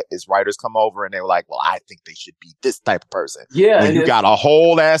do that is writers come over and they're like, well, I think they should be this type of person. Yeah. And you got a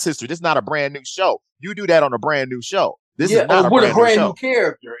whole ass history. This is not a brand new show. You do that on a brand new show. This is not a brand new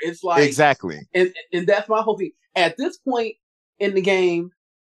character. It's like, exactly. And that's my whole thing. At this point in the game,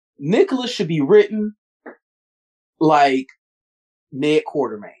 Nicholas should be written like Ned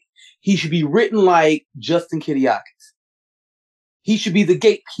Quartermain. He should be written like Justin Kiriakis. He should be the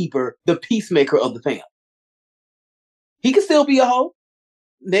gatekeeper, the peacemaker of the family. He could still be a hoe.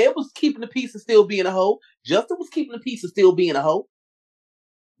 Ned was keeping the peace of still being a hoe. Justin was keeping the peace of still being a hoe.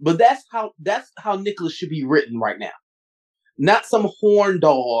 But that's how Nicholas should be written right now. Not some horn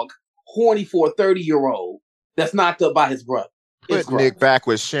dog, horny for a 30-year-old that's knocked up by his brother. Put Nick back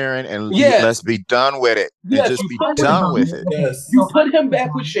with Sharon and let's be done with it. Yes, and just be done with it. Yes. You put him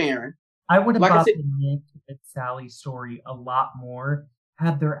back with Sharon. I would have bought the Nick and Sally story a lot more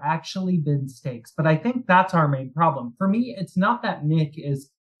had there actually been stakes. But I think that's our main problem. For me, it's not that Nick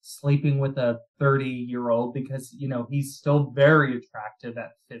is sleeping with a 30-year-old because, he's still very attractive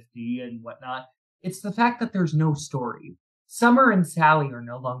at 50 and whatnot. It's the fact that there's no story. Summer and Sally are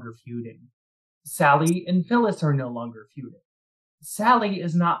no longer feuding. Sally and Phyllis are no longer feuding. Sally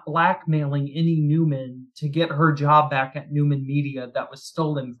is not blackmailing any Newman to get her job back at Newman Media that was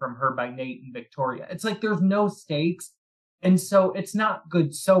stolen from her by Nate and Victoria. It's like there's no stakes. And so it's not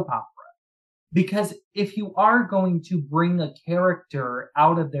good soap opera. Because if you are going to bring a character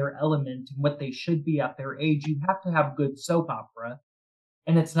out of their element and what they should be at their age, you have to have good soap opera.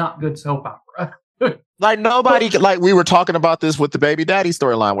 And it's not good soap opera. Like nobody, like we were talking about this with the baby daddy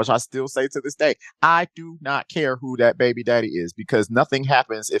storyline, which I still say to this day, I do not care who that baby daddy is because nothing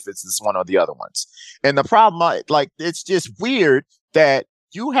happens if it's this one or the other ones. And the problem, it's just weird that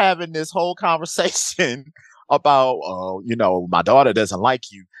you having this whole conversation about, my daughter doesn't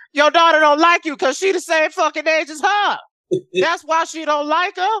like you. Your daughter don't like you because she the same fucking age as her. That's why she don't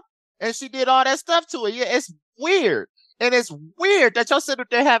like her. And she did all that stuff to her. Yeah, it's weird. And it's weird that you're sitting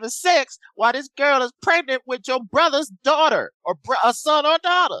there having sex while this girl is pregnant with your brother's daughter or a son or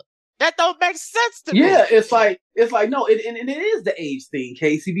daughter. That don't make sense to me. Yeah, it's like no, and it is the age thing,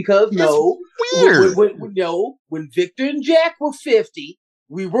 Casey, because it's weird. When Victor and Jack were 50,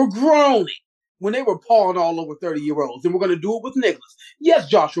 we were groaning when they were pawing all over 30-year-olds, and we're going to do it with Nicholas. Yes,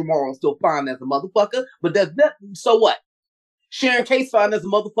 Joshua Morrow's still fine as a motherfucker, but that's nothing. So what? Sharon Case fine as a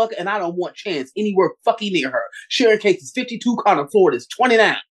motherfucker, and I don't want Chance anywhere fucking near her. Sharon Case is 52, Connor Ford is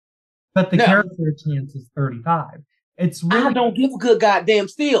 29. But the character Chance is 35. It's really... I don't give a good goddamn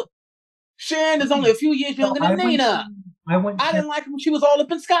still. Sharon is only a few years younger than Nina. I didn't like her when she was all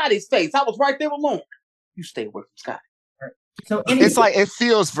up in Scotty's face. I was right there alone. You stay away from Scotty. So it's like it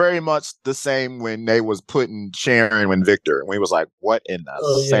feels very much the same when they was putting Sharon when Victor, and we was like, what in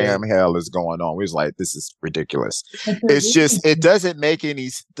the Sam hell is going on? We was like, this is ridiculous. It's just, it doesn't make any,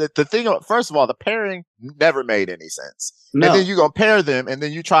 the thing, first of all, the pairing never made any sense. No. And then you go pair them, and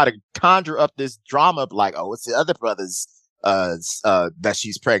then you try to conjure up this drama like, oh, it's the other brothers that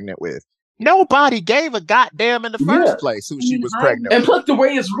she's pregnant with. Nobody gave a goddamn in the first place who she was pregnant with. And plus the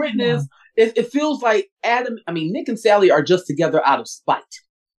way it's written is, it feels like Nick and Sally are just together out of spite.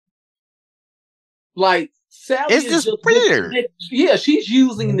 Like, Sally is just weird. She's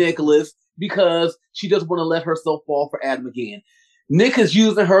using Nicholas because she doesn't want to let herself fall for Adam again. Nick is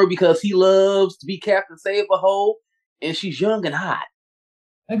using her because he loves to be Captain Save-A-Hole, and she's young and hot.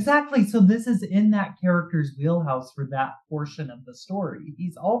 Exactly. So this is in that character's wheelhouse for that portion of the story.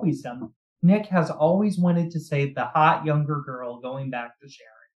 He's always done. Nick has always wanted to save the hot younger girl going back to Sharon.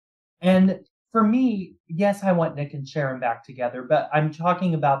 And for me, yes, I want Nick and Sharon back together, but I'm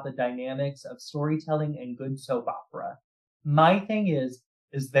talking about the dynamics of storytelling and good soap opera. My thing is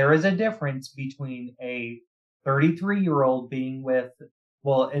there is a difference between a 33-year-old being with,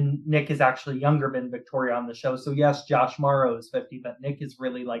 and Nick is actually younger than Victoria on the show. So yes, Josh Morrow is 50, but Nick is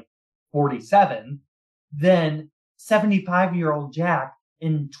really like 47. Then 75-year-old Jack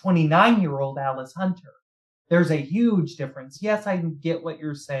and 29-year-old Alice Hunter. There's a huge difference. Yes, I get what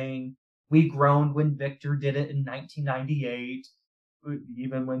you're saying. We groaned when Victor did it in 1998,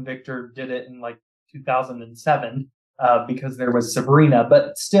 even when Victor did it in like 2007, because there was Sabrina.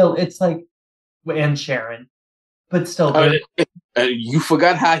 But still, it's like, and Sharon. But still, you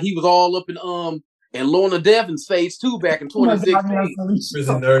forgot how he was all up in Lorna Devon's face too back in 2016.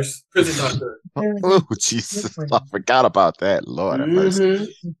 Prison nurse, prison doctor. Oh Jesus! I forgot about that. Lord have mercy. There's a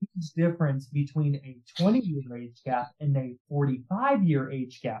huge difference between a 20-year age gap and a 45-year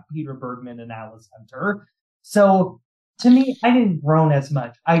age gap. Peter Bergman and Alice Hunter. So to me, I didn't groan as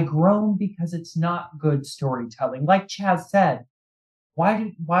much. I groaned because it's not good storytelling. Like Chaz said,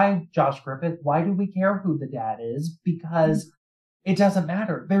 why Josh Griffith? Why do we care who the dad is? Because it doesn't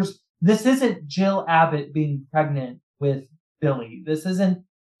matter. This isn't Jill Abbott being pregnant with Billy. This isn't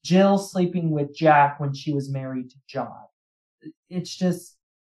Jill sleeping with Jack when she was married to John. It's just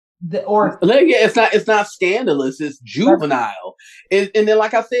it's not scandalous. It's juvenile. And then,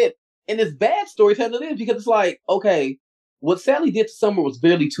 like I said, and it's bad storytelling it is because it's like, okay, what Sally did to Summer was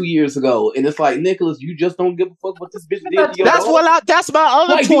barely 2 years ago, and it's like, Nicholas, you just don't give a fuck what this bitch did to your daughter. That's my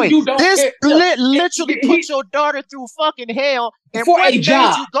other Like, point. you don't This care. literally put your daughter through fucking hell. And For what a made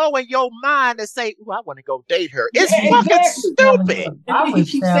job. you go in your mind and say, "Ooh, I want to go date her"? It's Yeah, fucking exactly. stupid. I then wish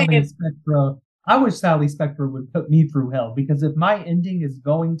he keeps Sally saying- Spectra. I wish Sally Spectra would put me through hell, because if my ending is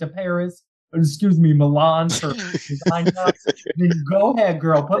going to Paris, Milan for design job, then go ahead,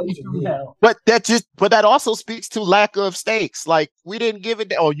 girl, put me through hell. But that also speaks to lack of stakes. Like, we didn't give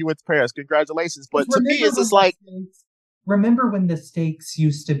it. Oh, you went to Paris. Congratulations. But to me, it's just like, remember when the stakes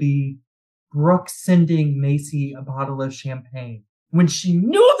used to be Brooke sending Macy a bottle of champagne when she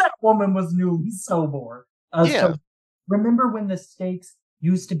knew that woman was newly sober. Yeah. So remember when the stakes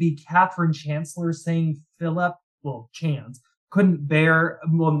used to be Catherine Chancellor saying Chance couldn't bear,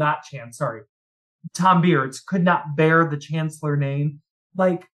 not Chance, sorry, Tom Beards could not bear the Chancellor name.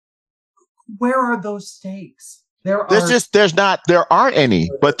 Like, where are those stakes? There aren't any.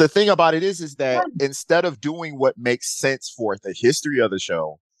 But the thing about it is that instead of doing what makes sense for the history of the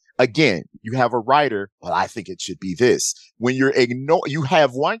show, again, you have a writer, well, I think it should be this. When you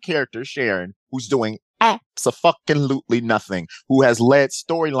have one character, Sharon, who's doing absolutely nothing, who has led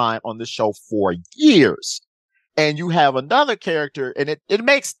storyline on the show for years. And you have another character, and it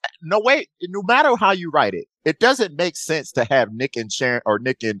makes no matter how you write it, it doesn't make sense to have Nick and Sharon or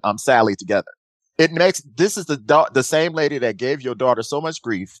Nick and Sally together. This is the same lady that gave your daughter so much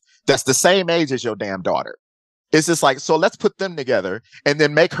grief, that's the same age as your damn daughter. It's just like, so let's put them together and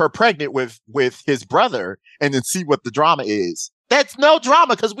then make her pregnant with his brother and then see what the drama is. That's no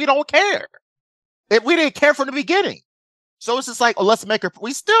drama because we don't care. We didn't care from the beginning. So it's just like, let's make her,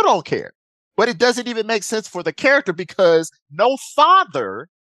 we still don't care. But it doesn't even make sense for the character because no father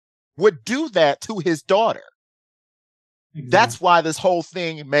would do that to his daughter. Exactly. That's why this whole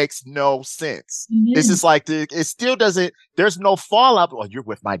thing makes no sense. Mm-hmm. It's just like, it still doesn't, there's no fallout. Oh, you're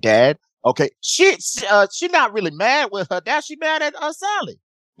with my dad. Okay. She's not really mad with her dad. She's mad at Sally.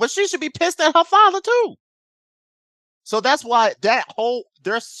 But she should be pissed at her father too. So that's why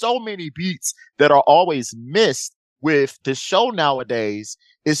there's so many beats that are always missed with the show nowadays.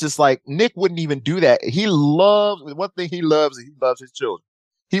 It's just like Nick wouldn't even do that. One thing he loves his children.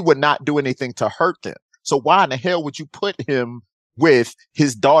 He would not do anything to hurt them. So why in the hell would you put him with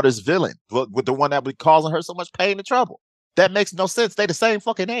his daughter's villain, with the one that would be causing her so much pain and trouble? That makes no sense. They the same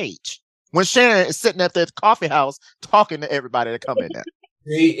fucking age. When Sharon is sitting at the coffee house talking to everybody that come in there.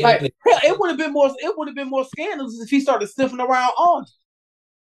 It would have been more scandalous if he started sniffing around on.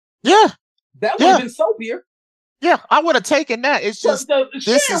 Yeah, that would have been soapier. Yeah, I would have taken that. It's just Sharon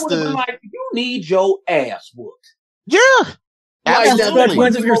would have been like, you need your ass whooped. Yeah, absolutely.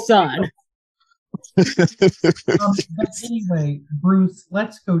 When's of your son? But anyway, Bruce,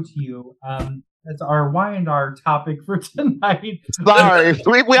 let's go to you. That's our Y&R topic for tonight. Sorry,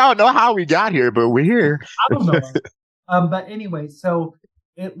 we all know how we got here, but we're here. I don't know. But anyway, so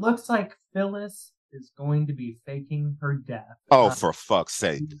it looks like Phyllis is going to be faking her death. Oh, for fuck's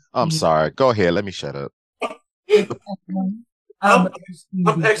sake! I'm sorry. Go ahead. Let me shut up. I'm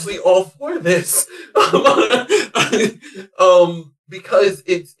actually all for this, because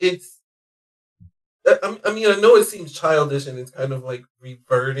it's. I mean, I know it seems childish and it's kind of like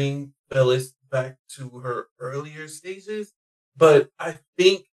reverting Phyllis back to her earlier stages, but I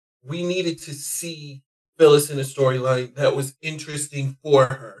think we needed to see Phyllis in a storyline that was interesting for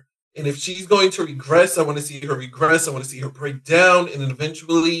her. And if she's going to regress, I want to see her regress. I want to see her break down and then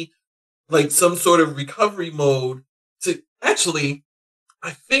eventually like some sort of recovery mode to actually,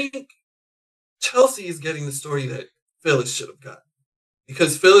 I think Chelsea is getting the story that Phyllis should have gotten,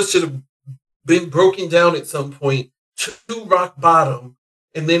 because Phyllis should have been broken down at some point to rock bottom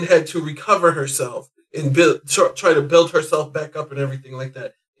and then had to recover herself and try to build herself back up and everything like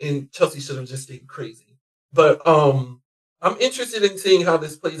that. And Chelsea should have just stayed crazy. But I'm interested in seeing how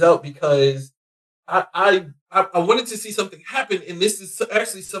this plays out because I wanted to see something happen, and this is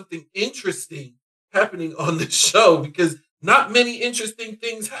actually something interesting happening on the show because not many interesting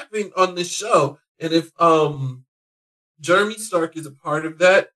things happen on this show. And if Jeremy Stark is a part of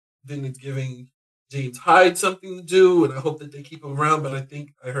that, then it's giving James Hyde something to do, and I hope that they keep him around. But I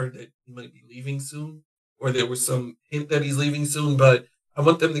think I heard that he might be leaving soon, or there was some hint that he's leaving soon. But I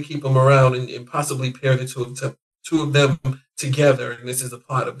want them to keep him around and possibly pair the two of them together, and this is a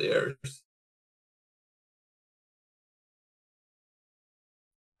plot of theirs.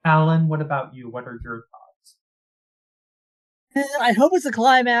 Alan, what about you? What are your thoughts? I hope it's a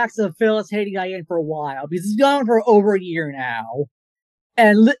climax of Phyllis hating Diane for a while, because it's gone on for over a year now.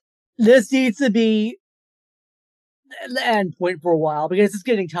 And this needs to be the end point for a while because it's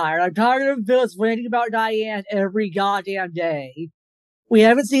getting tired. I'm tired of Phyllis ranting about Diane every goddamn day. We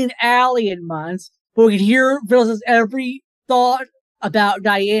haven't seen Allie in months, but we can hear Phyllis's every thought about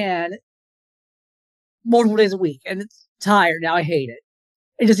Diane multiple days a week, and it's tired now. I hate it.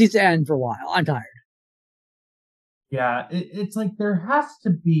 It just needs to end for a while. I'm tired. Yeah, it's like there has to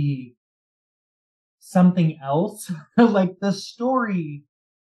be something else. Like the story,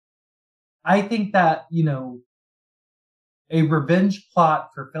 I think that, a revenge plot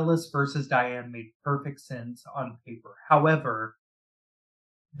for Phyllis versus Diane made perfect sense on paper. However,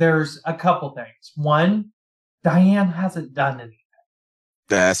 there's a couple things. One, Diane hasn't done anything.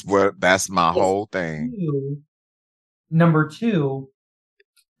 That's my whole thing. Number two,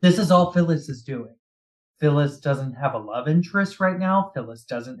 this is all Phyllis is doing. Phyllis doesn't have a love interest right now. Phyllis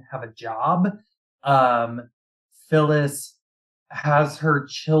doesn't have a job. Phyllis has her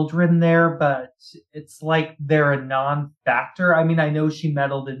children there, but it's like they're a non-factor. I mean, I know she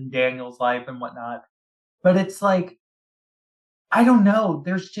meddled in Daniel's life and whatnot, but it's like, I don't know.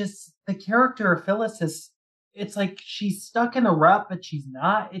 There's just the character of Phyllis it's like she's stuck in a rut, but she's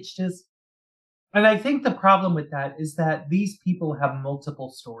not. It's just, and I think the problem with that is that these people have multiple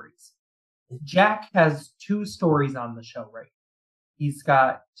stories. Jack has 2 stories on the show right now. He's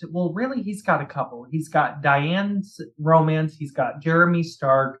got a couple. He's got Diane's romance. He's got Jeremy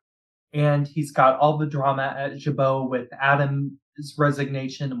Stark, and he's got all the drama at Jabot with Adam's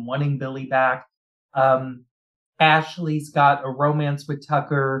resignation and wanting Billy back. Ashley's got a romance with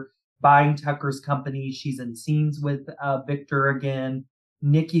Tucker, buying Tucker's company. She's in scenes with Victor again.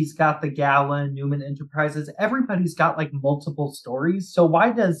 Nikki's got the gala, Newman Enterprises. Everybody's got like multiple stories. So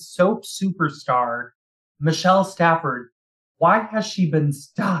why does soap superstar Michelle Stafford, why has she been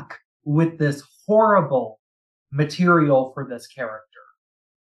stuck with this horrible material for this character?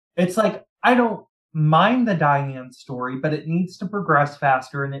 It's like, I don't mind the Diane story, but it needs to progress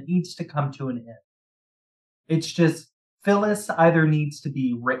faster and it needs to come to an end. It's just, Phyllis either needs to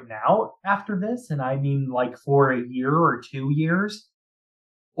be written out after this, and I mean like for a year or 2 years,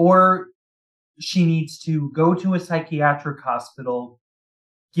 or she needs to go to a psychiatric hospital,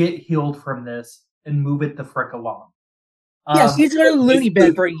 get healed from this, and move it the frick along. Yeah, she's going to loony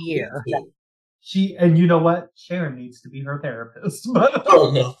bin for a year. And you know what? Sharon needs to be her therapist.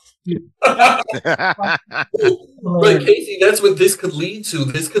 Oh no. But Casey, that's what this could lead to.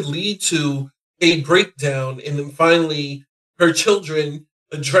 This could lead to a breakdown, and then finally her children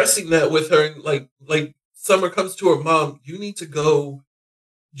addressing that with her, and like Summer comes to her mom, you need to go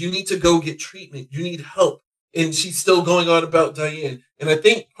get treatment, you need help, and she's still going on about Diane. And I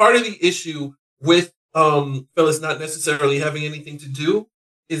think part of the issue with Phyllis not necessarily having anything to do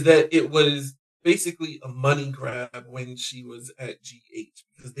is that it was basically a money grab when she was at GH,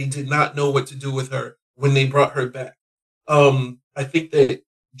 because they did not know what to do with her when they brought her back. I think that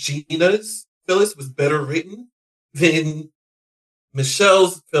Gina's Phyllis was better written than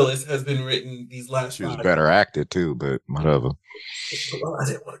Michelle's Phyllis has been written these last. She was better acted too, but whatever. Well, I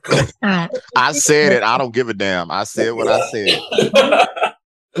didn't want to go. I said it. I don't give a damn. I said what I said.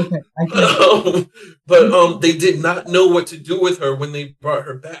 Okay, but they did not know what to do with her when they brought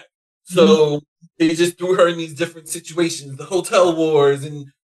her back. So they just threw her in these different situations, the hotel wars and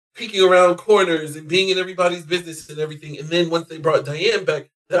peeking around corners and being in everybody's business and everything. And then once they brought Diane back,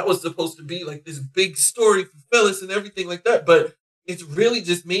 that was supposed to be like this big story for Phyllis and everything like that. But it's really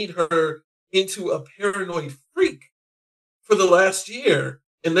just made her into a paranoid freak for the last year.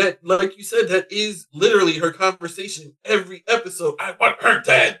 And that, like you said, that is literally her conversation every episode. I want her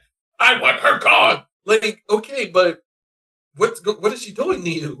dead. I want her gone. Like, okay, but what is she doing to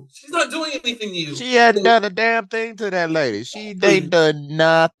you? She's not doing anything to you. She hadn't done a damn thing to that lady. She ain't done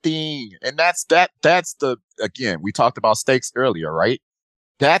nothing. And that's the, again, we talked about stakes earlier, right?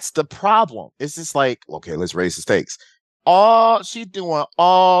 That's the problem. It's just like, okay, let's raise the stakes. She doing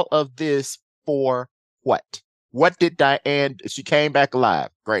all of this for what? What did Diane, she came back alive.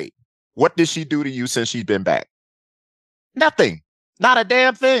 Great. What did she do to you since she's been back? Nothing. Not a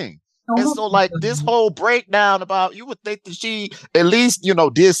damn thing. And so like this whole breakdown about, you would think that she at least,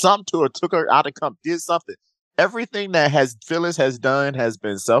 did something to her, took her out of did something. Everything that Phyllis has done has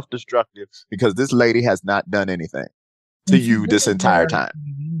been self-destructive because this lady has not done anything to you this entire time.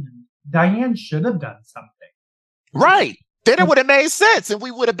 Diane should have done something. Right. Then it would have made sense and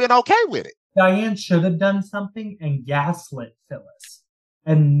we would have been okay with it. Diane should have done something and gaslit Phyllis.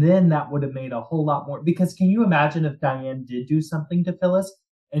 And then that would have made a whole lot more. Because can you imagine if Diane did do something to Phyllis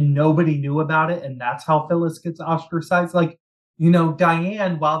and nobody knew about it, and that's how Phyllis gets ostracized? Like,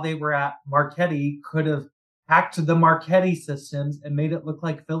 Diane, while they were at Marchetti, could have hacked the Marchetti systems and made it look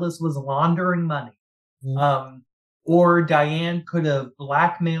like Phyllis was laundering money. Or Diane could have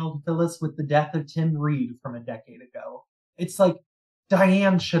blackmailed Phyllis with the death of Tim Reed from a decade ago. It's like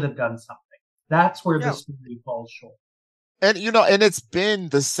Diane should have done something. That's where the story falls short. And and it's been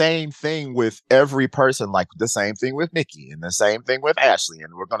the same thing with every person, like the same thing with Nikki and the same thing with Ashley.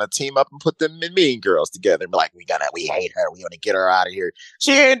 And we're gonna team up and put them in Mean Girls together and be like, we hate her, we wanna get her out of here.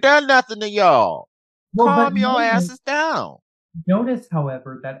 She ain't done nothing to y'all. Calm your asses down. Notice,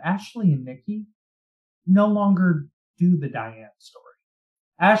 however, that Ashley and Nikki no longer do the Diane story.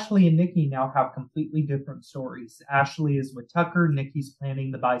 Ashley and Nikki now have completely different stories. Ashley is with Tucker, Nikki's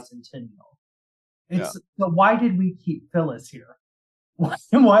planning the bicentennial. So why did we keep Phyllis here?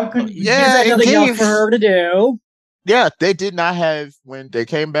 Why couldn't we? There's nothing else for her to do. Yeah, they did not have, when they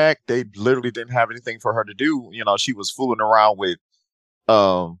came back, they literally didn't have anything for her to do. She was fooling around with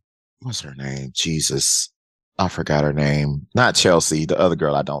what's her name? Jesus. I forgot her name. Not Chelsea, the other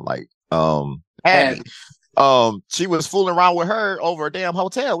girl I don't like. Abby. She was fooling around with her over a damn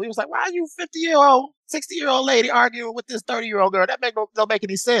hotel. We was like, why are you 50-year-old, 60-year-old lady arguing with this 30-year-old girl? That don't make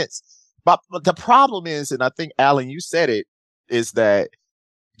any sense. But the problem is, and I think, Alan, you said it, is that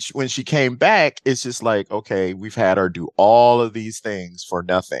when she came back, it's just like, okay, we've had her do all of these things for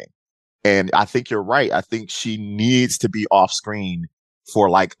nothing. And I think you're right. I think she needs to be off screen for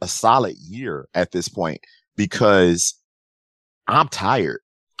like a solid year at this point, because I'm tired.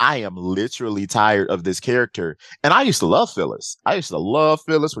 I am literally tired of this character. And I used to love Phyllis. I used to love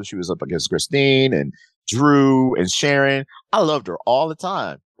Phyllis when she was up against Christine and Drew and Sharon. I loved her all the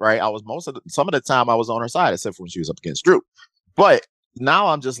time, right? Some of the time I was on her side, except for when she was up against Drew. But now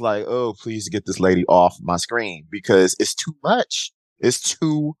I'm just like, oh, please get this lady off my screen, because it's too much. It's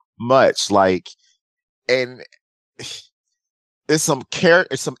too much. Like, and it's some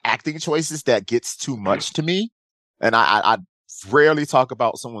acting choices that gets too much to me. And I rarely talk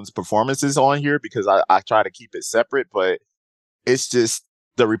about someone's performances on here because I try to keep it separate, but it's just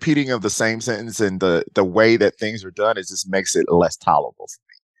the repeating of the same sentence and the way that things are done, it just makes it less tolerable for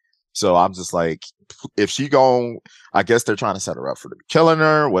me. So I'm just like, if I guess they're trying to set her up for killing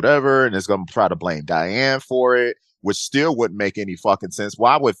her, whatever, and it's going to try to blame Diane for it, which still wouldn't make any fucking sense.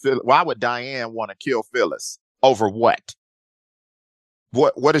 Why would Diane want to kill Phyllis over what?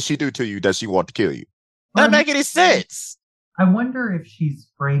 What does she do to you that she want to kill you? Doesn't make any sense. I wonder if she's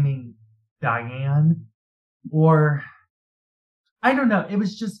framing Diane, or I don't know. It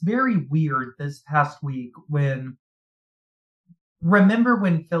was just very weird this past week remember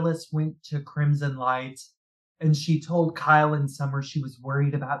when Phyllis went to Crimson Lights and she told Kyle and Summer she was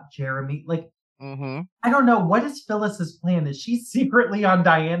worried about Jeremy? Like, I don't know. What is Phyllis's plan? Is she secretly on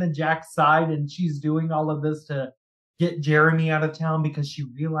Diane and Jack's side and she's doing all of this to get Jeremy out of town because she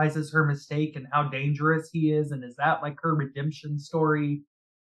realizes her mistake and how dangerous he is? And is that like her redemption story?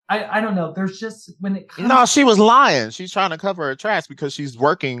 I don't know. There's just, when it comes... No, she was lying. She's trying to cover her tracks because she's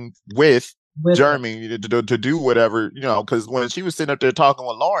working with Jeremy to do whatever, because when she was sitting up there talking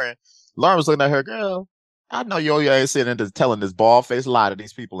with Lauren was looking at her, girl, I know you ain't sitting there telling this bald-faced lie to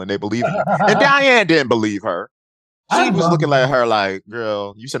these people and they believe you. And Diane didn't believe her. She was looking at her like,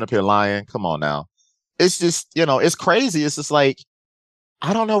 girl, you sitting up here lying? Come on now. It's just, it's crazy. It's just like,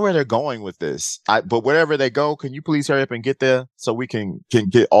 I don't know where they're going with this. But wherever they go, can you please hurry up and get there so we can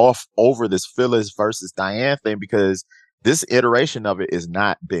get off over this Phyllis versus Diane thing, because this iteration of it has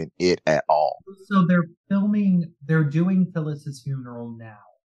not been it at all. So they're doing Phyllis's funeral now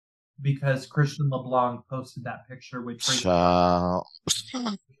because Christian LeBlanc posted that picture with Child.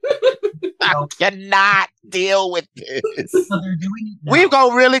 I cannot deal with this. So they're doing it now. We're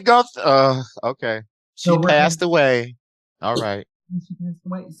going to really go okay. She passed away. All right.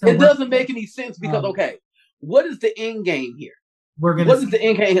 So it doesn't make any sense because, okay, what is the end game here? What is the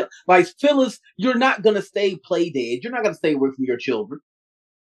end game here? Like, Phyllis, you're not going to stay play dead. You're not going to stay away from your children.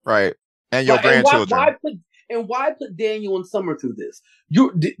 Right. And your grandchildren. Why put Daniel and Summer through this?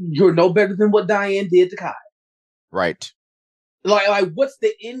 You're no better than what Diane did to Kyle. Right. Like, what's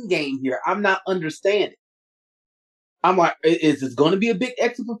the end game here? I'm not understanding. I'm like, is this going to be a big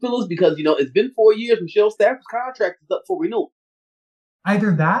exit for Phyllis? Because, it's been 4 years. Michelle Stafford's contract is up for renewal.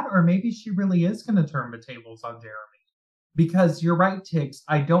 Either that, or maybe she really is going to turn the tables on Jeremy. Because you're right, Tix.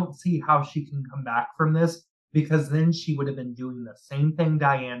 I don't see how she can come back from this, because then she would have been doing the same thing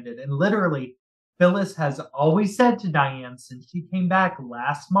Diane did. And literally, Phyllis has always said to Diane since she came back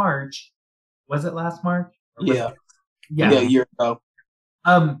last March. Was it last March? Yeah, a year ago.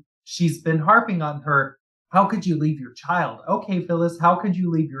 She's been harping on her. How could you leave your child? Okay, Phyllis, how could you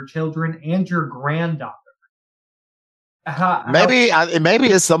leave your children and your granddaughter? Maybe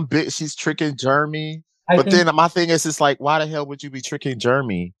it's some bit she's tricking Jeremy. But then my thing is, it's like, why the hell would you be tricking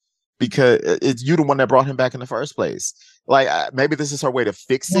Jeremy? because it's you the one that brought him back in the first place. Like maybe this is her way to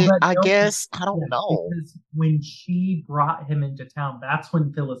fix it. I guess I don't know. Because when she brought him into town, that's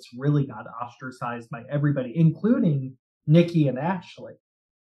when Phyllis really got ostracized by everybody, including Nikki and Ashley.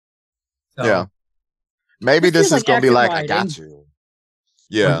 So, yeah, maybe this is gonna be like I got you.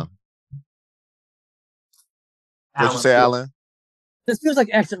 Yeah. What'd you say, Alan? This feels like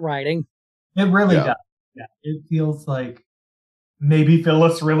exit writing. It really does. Yeah, it feels like maybe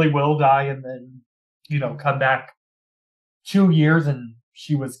Phyllis really will die and then, come back 2 years and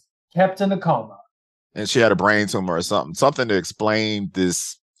she was kept in a coma. And she had a brain tumor or something to explain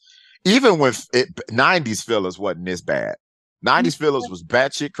this. Even with 90s Phyllis wasn't this bad. 90s Phyllis was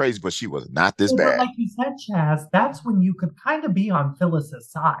batshit crazy, but she was not this bad. But like you said, Chaz, that's when you could kind of be on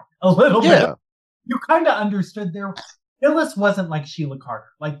Phyllis's side a little bit. You kind of understood there. Phyllis wasn't like Sheila Carter.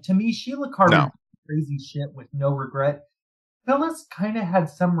 Like, to me, Sheila Carter did crazy shit with no regret. Phyllis kind of had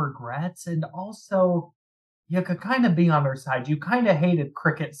some regrets, and also you could kind of be on her side. You kind of hated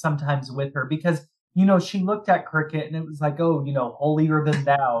Cricket sometimes with her because, she looked at Cricket and it was like, oh, holier than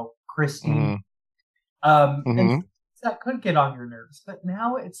thou, Christine. And that could get on your nerves. But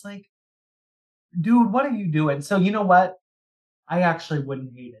now it's like, dude, what are you doing? So you know what? I actually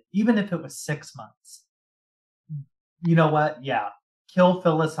wouldn't hate it. Even if it was 6 months. You know what? Yeah. Kill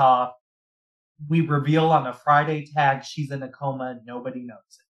Phyllis off. We reveal on a Friday tag she's in a coma. Nobody knows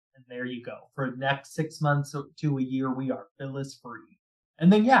it. And there you go. For the next 6 months to a year, we are Phyllis free.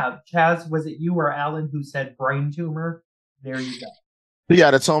 And then, Chaz, was it you or Alan who said brain tumor? There you go. She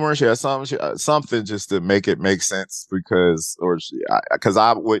got a tumor. She had something just to make it make sense because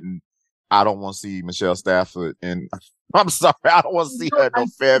I don't want to see Michelle Stafford and I'm sorry, I don't want to see her in no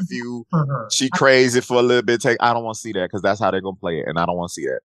Fairview. She crazy for a little bit. I don't want to see that because that's how they're gonna play it, and I don't want to see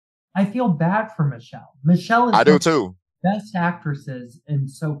that. I feel bad for Michelle. Michelle is I do too. Best actresses in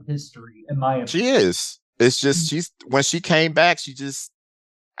soap history, in my opinion. She is. It's just when she came back,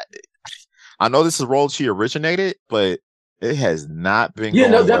 I know this is a role she originated, but it has not been.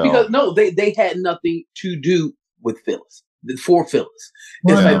 Because they had nothing to do with Phyllis. For Phyllis,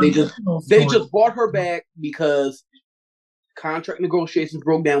 it's like they just brought her back because contract negotiations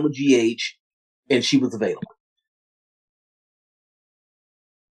broke down with GH, and she was available.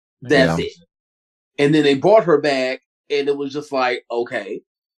 That's it. And then they brought her back, and it was just like, okay.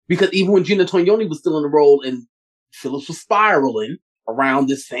 Because even when Gina Tognoni was still in the role and Phyllis was spiraling around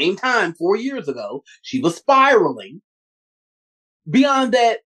this same time 4 years ago, she was spiraling. Beyond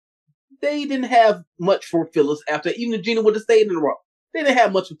that, they didn't have much for Phyllis after, even if Gina would have stayed in the role. They didn't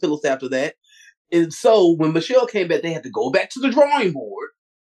have much for Phyllis after that. And so when Michelle came back, they had to go back to the drawing board.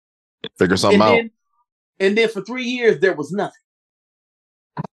 Figure something out. And then for 3 years, there was nothing.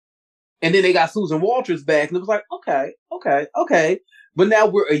 And then they got Susan Walters back, and it was like, okay. But now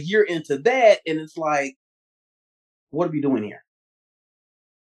we're a year into that, and it's like, what are we doing here?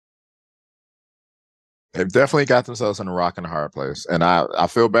 They've definitely got themselves in a rock and a hard place. And I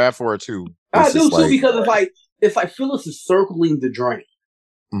feel bad for her, too. I do, too, because it's like Phyllis is circling the drain.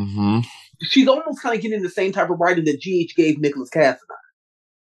 Mm-hmm. She's almost kind of getting the same type of writing that GH gave Nicholas Cassadine.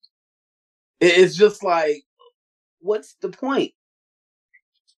 It's just like, what's the point?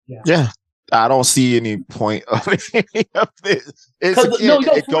 Yeah. I don't see any point of any of this.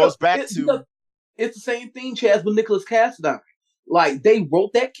 It goes back to... It's the same thing, Chaz, with Nicholas Cassadine. Like, they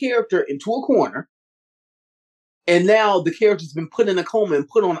wrote that character into a corner, and now the character's been put in a coma and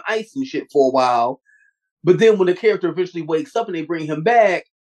put on ice and shit for a while. But then when the character eventually wakes up and they bring him back,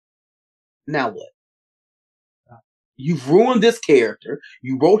 now what? You've ruined this character.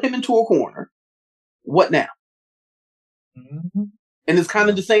 You wrote him into a corner. What now? Mm-hmm. And it's kind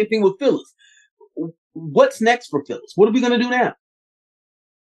of the same thing with Phyllis. What's next for Phyllis? What are we going to do now?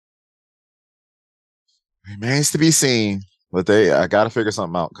 Remains to be seen. But I got to figure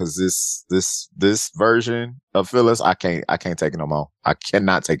something out because this version of Phyllis, I can't take it no more. I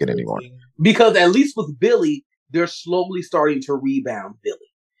cannot take it anymore. Because at least with Billy, they're slowly starting to rebound Billy.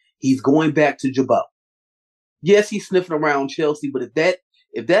 He's going back to Jabot. Yes, he's sniffing around Chelsea, but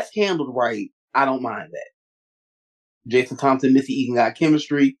if that's handled right, I don't mind that. Jason Thompson, Missy Egan got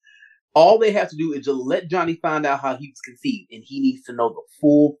chemistry. All they have to do is just let Johnny find out how he was conceived, and he needs to know the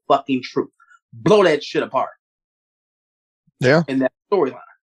full fucking truth. Blow that shit apart. Yeah. In that storyline.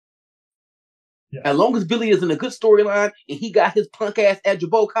 Yeah. As long as Billy is in a good storyline and he got his punk ass at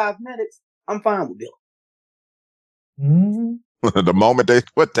Jabot Cosmetics, I'm fine with Billy. Mm-hmm. The moment they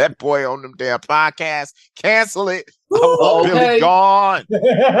put that boy on them damn podcasts, cancel it. Okay. Billy gone.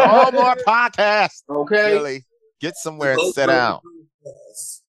 No more podcasts. Okay. Billy, get somewhere and sit down.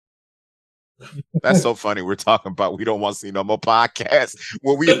 That's so funny. We're talking about we don't want to see no more podcasts.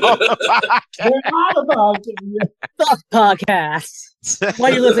 When we on the podcast. We're not about to. Fuck podcasts.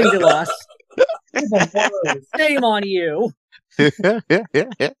 Why are you listening to us? Shame on you. Watch in 2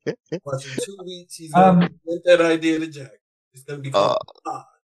 weeks, he's gonna present that idea to Jack. It's gonna be called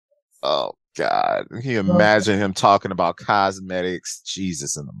Oh God. Can you imagine him talking about cosmetics?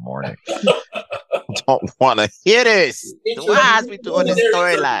 Jesus in the morning. Don't want to hear this. Why is we doing this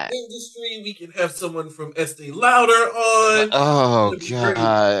storyline? Industry, we can have someone from Estee Lauder on. Oh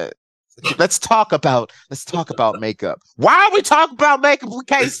God. Let's talk about makeup. Why are we talking about makeup? We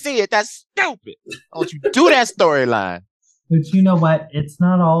can't see it. That's stupid. Don't you do that storyline? But you know what? It's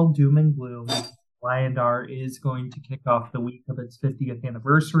not all doom and gloom. Liondar is going to kick off the week of its 50th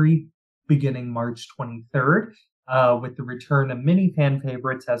anniversary, beginning March 23rd, with the return of many fan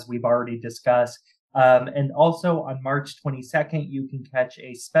favorites, as we've already discussed. And also on March 22nd, you can catch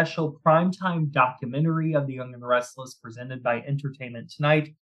a special primetime documentary of The Young and the Restless presented by Entertainment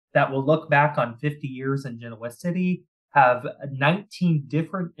Tonight that will look back on 50 years in Genoa City, have 19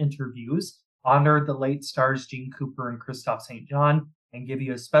 different interviews, honor the late stars Gene Cooper and Christophe St. John, and give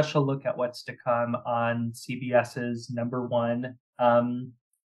you a special look at what's to come on CBS's #1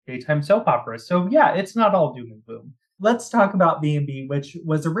 daytime soap opera. So yeah, it's not all doom and gloom. Let's talk about B&B, which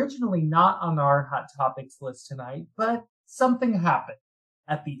was originally not on our Hot Topics list tonight, but something happened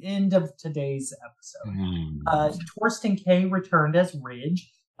at the end of today's episode. Torsten K returned as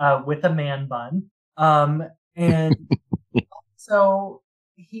Ridge with a man bun. And so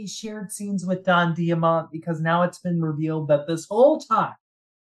he shared scenes with Don Diamont because now it's been revealed that this whole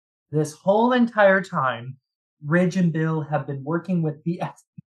entire time, Ridge and Bill have been working with the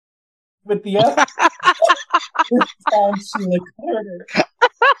Sheila Carter.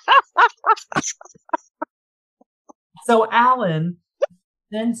 So Alan,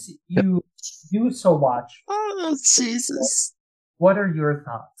 since you so watch, Oh Jesus. what are your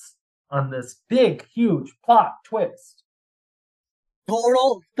thoughts on this big, huge plot twist?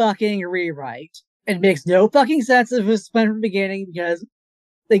 Total fucking rewrite. It makes no fucking sense if it was planned from the beginning because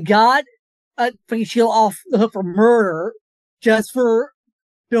they got a fucking Sheila off the hook for murder just for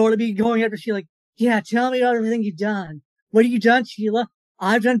Bill to be going after Sheila like, yeah, tell me about everything you've done. What have you done, Sheila?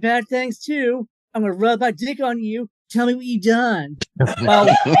 I've done bad things too. I'm gonna rub my dick on you. Tell me what you've done. While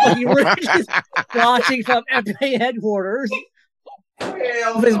fucking Rich is watching from FBI headquarters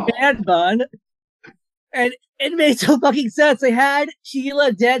with his man bun. And it made so fucking sense. They had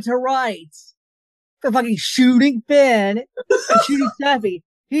Sheila dead to rights for fucking shooting Finn and shooting Steffi.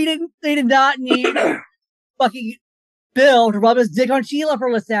 They did not need fucking Bill to rub his dick on Sheila for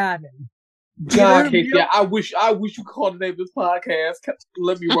what's happened. God, yeah, I wish you called the name of this podcast.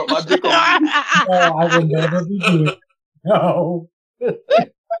 Let me rub my dick on you. Oh, I would never be doing it. No.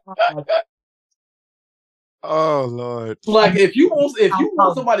 Oh Lord. Like if you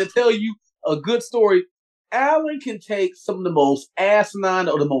want somebody to tell you a good story, Alan can take some of the most asinine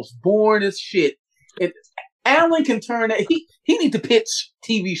or the most boringest shit, and Alan can turn that. He need to pitch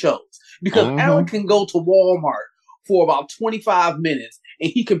TV shows because Alan can go to Walmart for about 25 minutes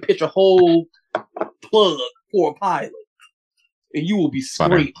and he can pitch a whole plug for a pilot, and you will be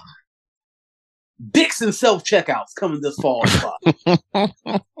screaming. Dixon self-checkouts coming this fall.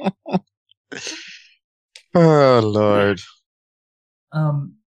 Oh Lord.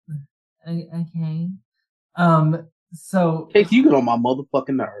 Okay. So Casey, you get on my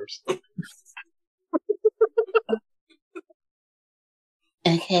motherfucking nerves.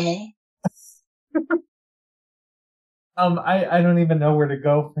 Okay. I don't even know where to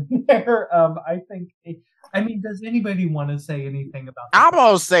go from there. Does anybody want to say anything about that? I'm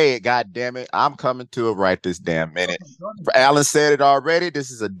gonna say it, god damn it. I'm coming to it right this damn minute. Alan said it already.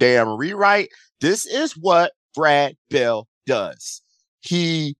 This is a damn rewrite. This is what Brad Bell does.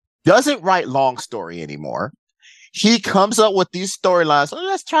 He doesn't write long story anymore. He comes up with these storylines. So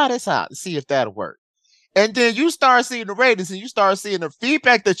let's try this out and see if that'll work. And then you start seeing the ratings and you start seeing the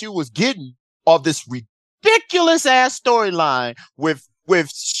feedback that you was getting of this ridiculous ass storyline with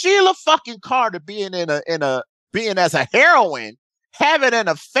Sheila fucking Carter being being as a heroine, having an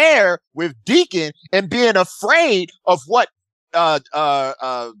affair with Deacon and being afraid of what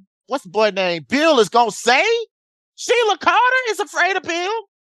what's the boy name? Bill is gonna say? Sheila Carter is afraid of Bill?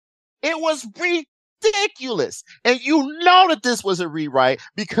 It was ridiculous. And you know that this was a rewrite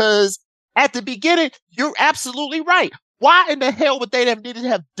because at the beginning, you're absolutely right. Why in the hell would they have needed to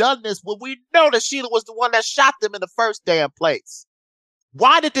have done this when we know that Sheila was the one that shot them in the first damn place?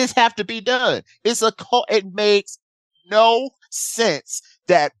 Why did this have to be done? It makes no sense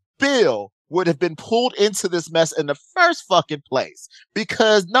that Bill would have been pulled into this mess in the first fucking place.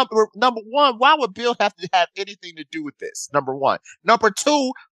 Because number one, why would Bill have to have anything to do with this? Number one. Number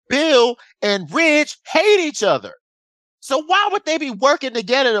two, Bill and Ridge hate each other. So why would they be working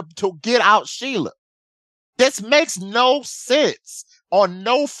together to get out Sheila? This makes no sense. On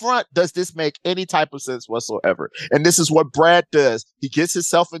no front does this make any type of sense whatsoever. And this is what Brad does. He gets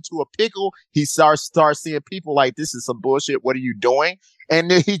himself into a pickle. He starts seeing people like, this is some bullshit. What are you doing?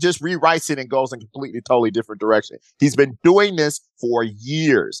 And then he just rewrites it and goes in a completely, totally different direction. He's been doing this for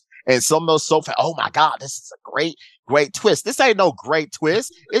years. And some of those oh my God, this is a great twist. This ain't no great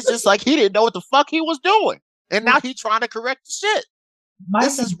twist. It's just like he didn't know what the fuck he was doing. And now he's trying to correct the shit.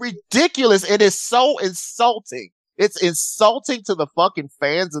 This is ridiculous. It is so insulting. It's insulting to the fucking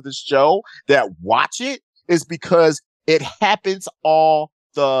fans of the show that watch it, is because it happens all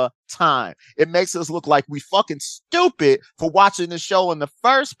the time. It makes us look like we fucking stupid for watching the show in the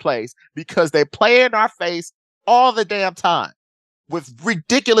first place, because they play in our face all the damn time with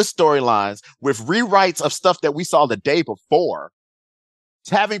ridiculous storylines, with rewrites of stuff that we saw the day before,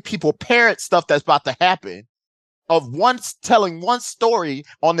 having people parrot stuff that's about to happen, of telling one story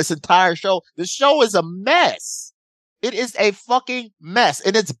on this entire show. The show is a mess. It is a fucking mess.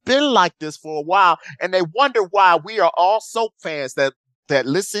 And it's been like this for a while. And they wonder why we are all soap fans that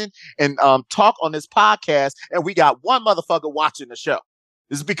listen and talk on this podcast, and we got one motherfucker watching the show.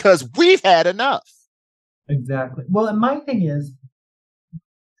 It's because we've had enough. Exactly. Well, and my thing is,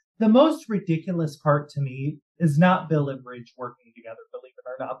 the most ridiculous part to me is not Bill and Ridge working together, believe it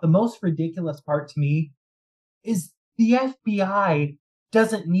or not. The most ridiculous part to me is the FBI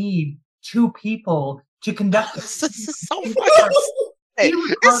doesn't need two people to conduct. This is so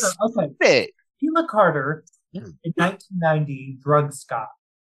Sheila Carter in 1990 drugged Scott.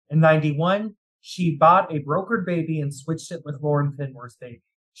 In 91, she bought a brokered baby and switched it with Lauren Finmore's baby.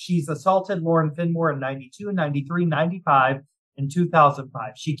 She's assaulted Lauren Finmore in 92, 93, 95, and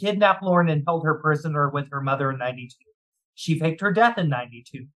 2005. She kidnapped Lauren and held her prisoner with her mother in 92. She faked her death in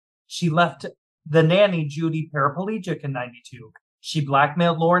 92. She left the nanny Judy paraplegic in 92. She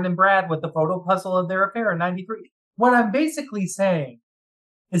blackmailed Lauren and Brad with the photo puzzle of their affair in 93. What I'm basically saying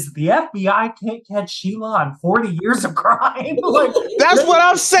is the FBI can't catch Sheila on 40 years of crime. That's what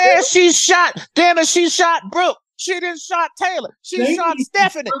I'm saying. She shot Brooke. She didn't shot Taylor. She shot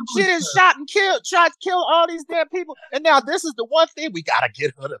Stephanie. She didn't tried to kill all these damn people. And now this is the one thing we gotta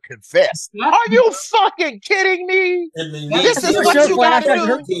get her to confess. Are you fucking kidding me? This is what you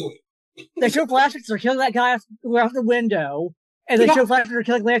gotta do. They show flashbacks are killing that guy out the window, and they show flashbacks are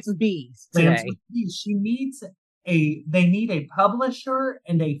killing Lance with bees today. They need a publisher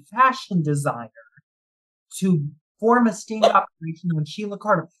and a fashion designer to form a sting operation with Sheila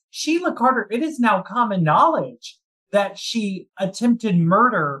Carter. Sheila Carter, it is now common knowledge that she attempted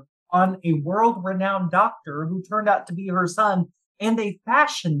murder on a world-renowned doctor who turned out to be her son and a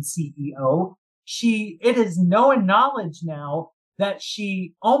fashion CEO. It is known knowledge now that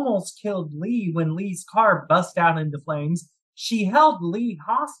she almost killed Lee when Lee's car bust out into flames. She held Lee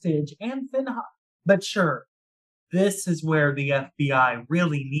hostage and Finn. But sure, this is where the FBI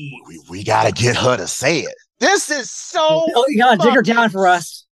really needs. We gotta get her to say it. This is so. You gotta dig her down for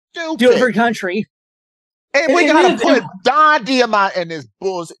us. Stupid. Do it for the country. And we gotta put Don Diamont in this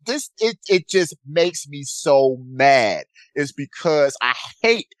bullshit. It just makes me so mad. It's because I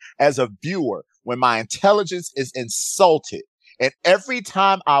hate, as a viewer, when my intelligence is insulted. And every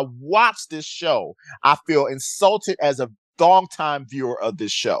time I watch this show, I feel insulted as a long-time viewer of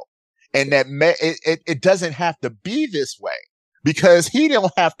this show. And that it doesn't have to be this way, because he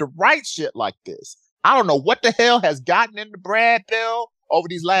don't have to write shit like this. I don't know what the hell has gotten into Brad Bill over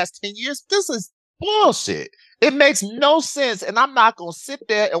these last 10 years. This is bullshit. It makes no sense. And I'm not going to sit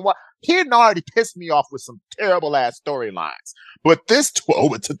there and watch. He had already pissed me off with some terrible ass storylines, but this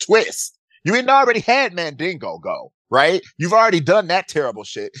it's a twist. You had already had Mandingo go, right? You've already done that terrible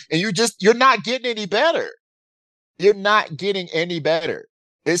shit, and you're not getting any better. You're not getting any better.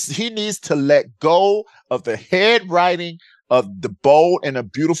 He needs to let go of the head writing of The Bold and the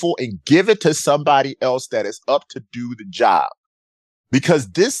Beautiful and give it to somebody else that is up to do the job. Because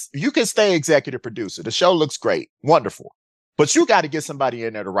you can stay executive producer. The show looks great. Wonderful. But you got to get somebody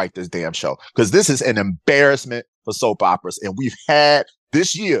in there to write this damn show, because this is an embarrassment for soap operas. And we've had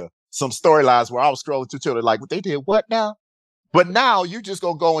this year some storylines where I was scrolling through Twitter like, they did what now? But now you just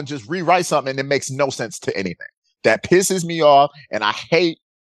gonna go and just rewrite something and it makes no sense to anything. That pisses me off, and I hate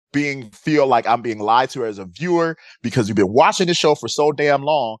feel like I'm being lied to as a viewer, because we've been watching the show for so damn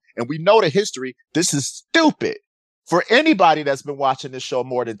long and we know the history. This is stupid. For anybody that's been watching this show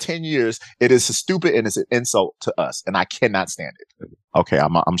more than 10 years, it is stupid and it's an insult to us, and I cannot stand it. Okay,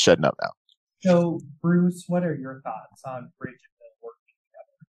 I'm shutting up now. So, Bruce, what are your thoughts on Bridge and Bill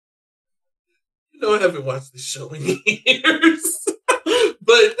working I haven't watched this show in years,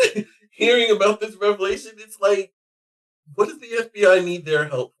 but hearing about this revelation, it's like, what does the FBI need their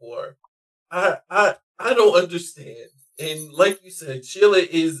help for? I don't understand. And like you said, Sheila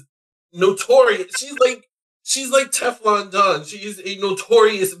is notorious. She's like Teflon Don. She is a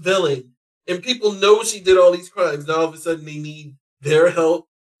notorious villain, and people know she did all these crimes. Now all of a sudden they need their help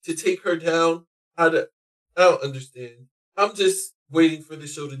to take her down. I don't understand. I'm just waiting for the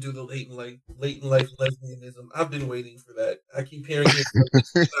show to do the late in life lesbianism. I've been waiting for that. I keep hearing it.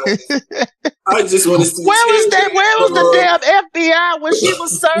 I just want to see. Where was that? Where was the damn FBI when she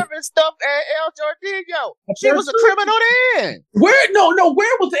was serving stuff at El Jordillo? She was a criminal then. Where? No.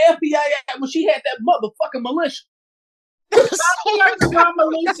 Where was the FBI at when she had that motherfucking militia?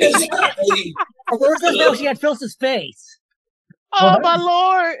 Where's the hell she had Phil's face? Oh my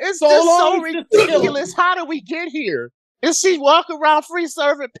lord! It's So just long, so it's ridiculous. How did we get here? Is she walking around free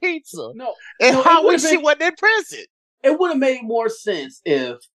serving pizza? No. And No, how it was she would've wasn't in prison? It would have made more sense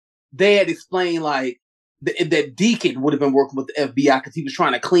if they had explained like that Deacon would have been working with the FBI because he was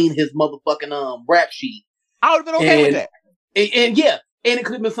trying to clean his motherfucking rap sheet. I would have been okay with that. And yeah, and it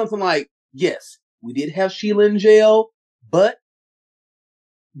could have been something like, yes, we did have Sheila in jail, but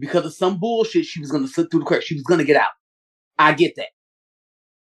because of some bullshit, she was going to slip through the cracks. She was going to get out. I get that.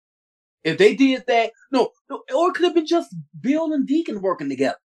 If they did that, no, or it could have been just Bill and Deacon working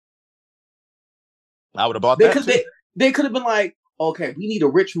together. I would have bought They that. could, they could have been like, okay, we need a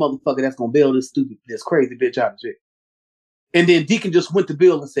rich motherfucker that's going to bail this crazy bitch out of jail. And then Deacon just went to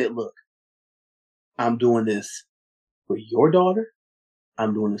Bill and said, look, I'm doing this for your daughter.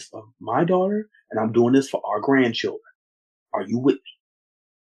 I'm doing this for my daughter. And I'm doing this for our grandchildren. Are you with me?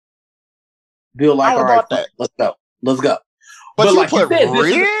 Bill like, all right, that. let's go. Let's go. But you like put you said,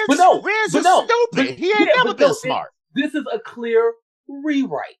 Riz? Riz is stupid. He ain't never been smart. This is a clear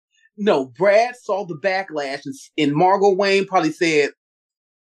rewrite. No, Brad saw the backlash and Margot Wayne probably said,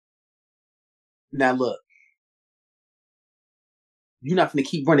 now look, you're not going to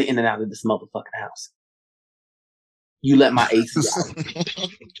keep running in and out of this motherfucking house. You let my AC out.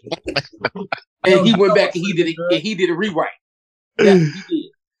 And he went back and he did it. And he did a rewrite. That's what he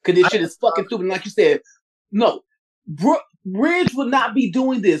did. Because this shit is fucking stupid. And like you said, no, Ridge would not be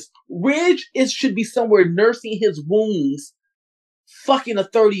doing this. Ridge should be somewhere nursing his wounds, fucking a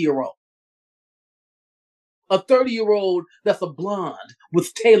 30-year-old. A 30-year-old that's a blonde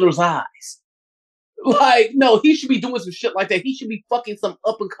with Taylor's eyes. Like, no, he should be doing some shit like that. He should be fucking some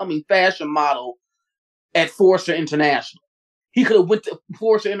up-and-coming fashion model at Forrester International. He could have went to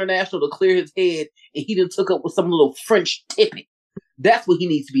Forrester International to clear his head, and he done took up with some little French tippet. That's what he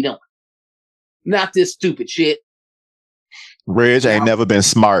needs to be doing. Not this stupid shit. Ridge ain't never been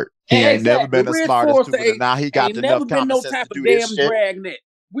smart. He ain't Exactly. never been the Ridge smartest Forrester dude. And now he got enough common no sense type to of do this damn shit. dragnet.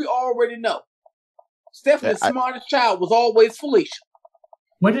 We already know. Stephanie's Yeah, smartest child was always Felicia.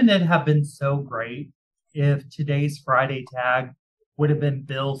 Wouldn't it have been so great if today's Friday tag would have been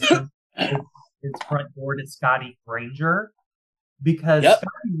Bill his front door to Scotty Granger? Because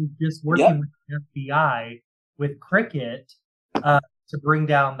Scotty was just working with the FBI with Cricket to bring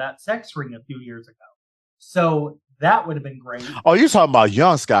down that sex ring a few years ago. So that would have been great. Oh, you're talking about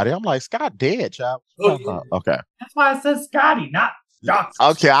young Scotty. I'm like, Scott dead, child. Okay. That's why I said Scotty, not Scott.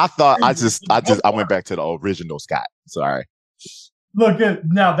 Okay, I went back to the original Scott. Sorry. Look,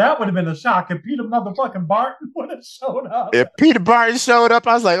 now that would have been a shock if Peter motherfucking Barton would have showed up. If Peter Barton showed up,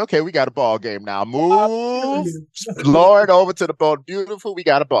 I was like, okay, we got a ball game now. Move, Lord, over to the boat. Beautiful, we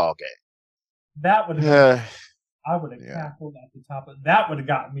got a ball game. That would have I would have cackled at the top of that. Would have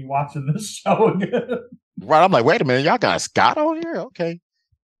gotten me watching this show again. Right, I'm like, wait a minute, y'all got Scott on here? Okay.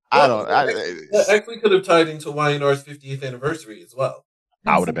 That actually could have tied into YNR's 50th anniversary as well.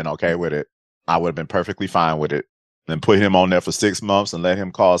 I would have been okay with it. I would have been perfectly fine with it. And put him on there for 6 months and let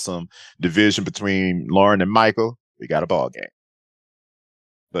him cause some division between Lauren and Michael. We got a ball game.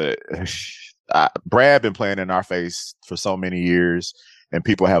 But Brad been playing in our face for so many years, and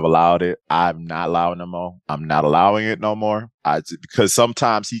people have allowed it. I'm not allowing no more. I'm not allowing it no more. Because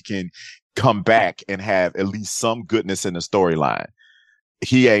sometimes he can come back and have at least some goodness in the storyline.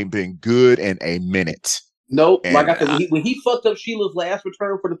 He ain't been good in a minute. Nope. Like I said, when he fucked up Sheila's last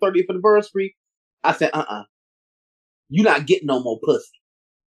return for the 30th anniversary, I said, you're not getting no more pussy.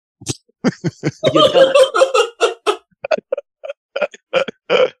 You're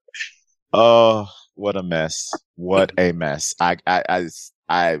done. Oh, what a mess. What a mess. I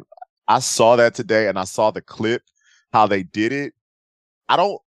saw that today, and I saw the clip, how they did it.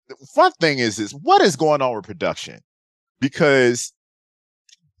 One thing is what is going on with production? Because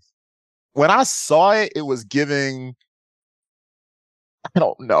when I saw it, it was giving. I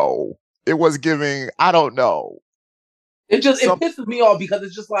don't know. It was giving. I don't know. It pisses me off because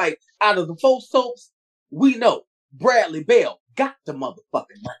it's just like out of the 4 soaps, we know Bradley Bell got the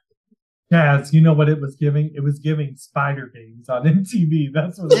motherfucking money. Chaz, you know what it was giving? It was giving Spider Games on MTV.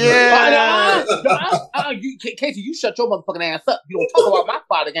 That's what. Yeah. Casey, you shut your motherfucking ass up. You don't talk about my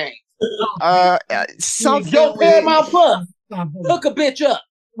Spider Games. Something. Yo, Paramount Plus, hook a bitch up.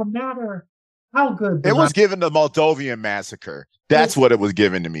 No matter how good it was giving the Moldovan massacre. That's what it was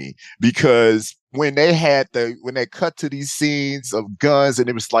giving to me, because when they cut to these scenes of guns and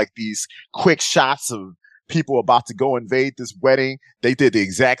it was like these quick shots of people about to go invade this wedding, they did the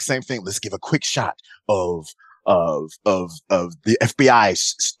exact same thing. Let's give a quick shot of the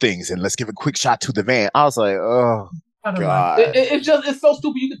FBI things, and let's give a quick shot to the van. I was like, oh God. It's so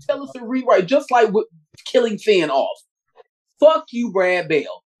stupid. You can tell us to rewrite, just like with killing Finn off. Fuck you, Brad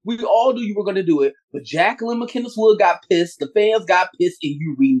Bell. We all knew you were going to do it, but Jacqueline McInnes Wood got pissed, the fans got pissed, and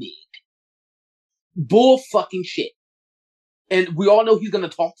you reneged. Bull fucking shit. And we all know he's going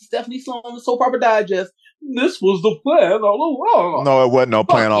to talk to Stephanie Sloan on the Soap Opera Digest. This was the plan all along. No, it wasn't no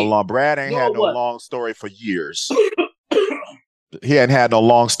plan all along. Brad ain't had no long story for years. He hadn't had no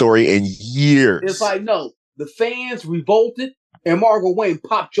long story in years. It's like, no, the fans revolted, and Margot Wayne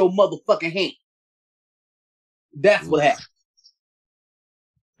popped your motherfucking hand. That's what happened.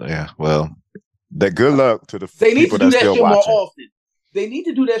 Yeah, well, good luck to the they need people to do that that still shit watching. more often. They need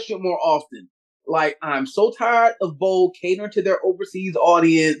to do that shit more often. Like, I'm so tired of Vogue catering to their overseas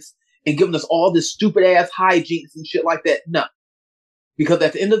audience and giving us all this stupid ass hijinks and shit like that. No. Because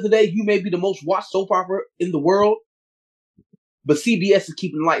at the end of the day, you may be the most watched soap opera in the world, but CBS is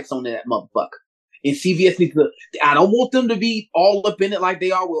keeping lights on that motherfucker. And CBS needs to, I don't want them to be all up in it like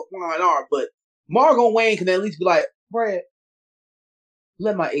they are with Y&R, but Margot Wayne can at least be like, Brad,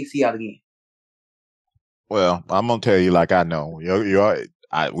 let my AC out again. Well, I'm gonna tell you, like I know,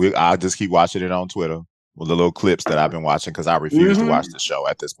 I'll just keep watching it on Twitter with the little clips that I've been watching, because I refuse to watch the show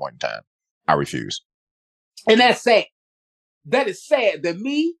at this point in time. I refuse, and that's sad. That is sad that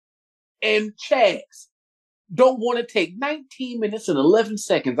me and Chaz don't want to take 19 minutes and 11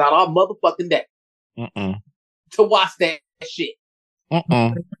 seconds out of our motherfucking day to watch that shit.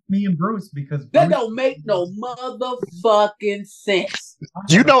 Me and Bruce, because that don't make no motherfucking sense.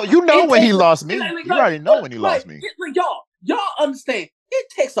 You know when he lost me. You already know when he lost me. Y'all understand? It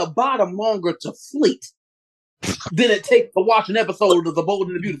takes a bottom longer to fleet than it takes to watch an episode of The Bold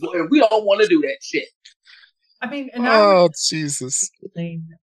and the Beautiful, and we don't want to do that shit. I mean, Jesus!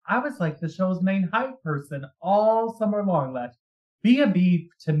 I was like the show's main hype person all summer long. Last B&B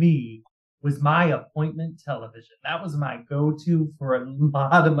to me was my appointment television. That was my go-to for a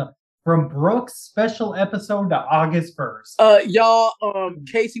lot of from Brooks' special episode to August 1st. Y'all,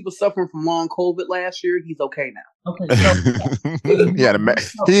 Casey was suffering from long COVID last year. He's okay now. Okay, so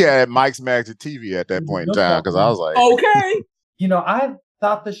he had Mike's Magic TV at that point in time, because I was like, okay. I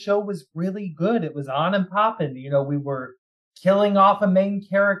thought the show was really good. It was on and popping. We were killing off a main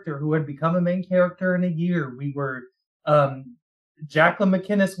character who had become a main character in a year. We were, Jacqueline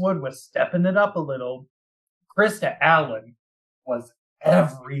McInnes Wood was stepping it up a little. Krista Allen was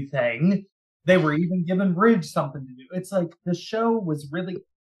everything. They were even giving Ridge something to do. It's like the show was really,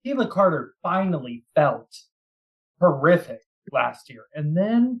 Sheila Carter finally felt horrific last year. And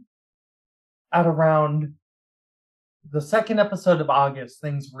then at around the second episode of August,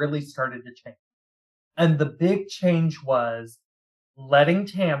 things really started to change. And the big change was letting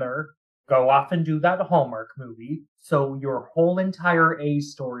Tanner go off and do that Hallmark movie. So your whole entire A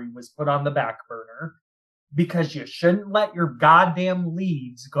story was put on the back burner, because you shouldn't let your goddamn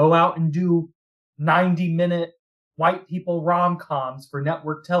leads go out and do 90-minute white people rom-coms for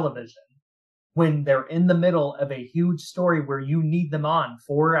network television when they're in the middle of a huge story where you need them on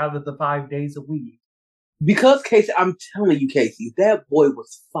 4 out of the 5 days a week. Because, Casey, I'm telling you, Casey, that boy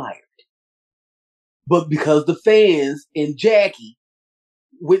was fired. But because the fans and Jackie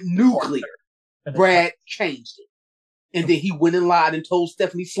went nuclear, Brad changed it. And then he went and lied and told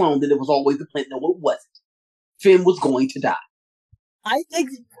Stephanie Sloan that it was always the plan. No, it wasn't. Finn was going to die. I think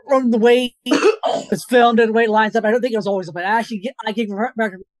from the way it's filmed and the way it lines up, I don't think it was always a plan. I give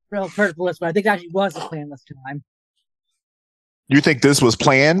credit for this, but I think it actually was a plan this time. You think this was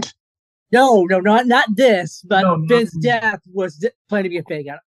planned? No, not this, but Finn's death was planned to be a fake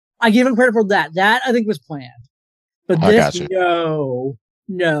out. I give him credit for that. That I think was planned. But this, no.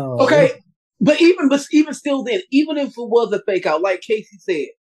 Okay, but even still then, even if it was a fake out, like Casey said,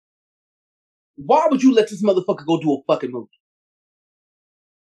 why would you let this motherfucker go do a fucking movie?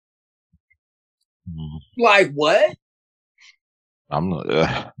 Like what? I'm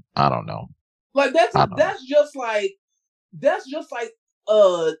not. I don't know. Like that's just like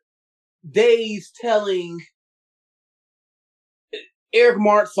Days telling Eric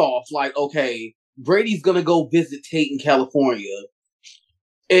Martsolf, like, okay, Brady's gonna go visit Tate in California,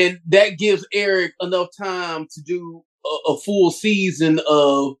 and that gives Eric enough time to do a full season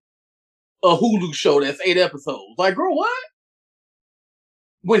of a Hulu show that's 8 episodes. Like, girl, what?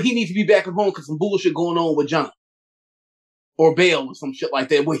 When he needs to be back at home because some bullshit going on with John or Bale or some shit like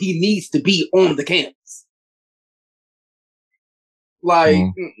that, where he needs to be on the campus. Like,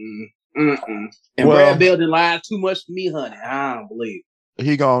 And Brad Bell done lied too much to me, honey. I don't believe it.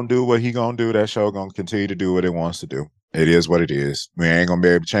 He gonna do what he gonna do. That show gonna continue to do what it wants to do. It is what it is. We ain't gonna be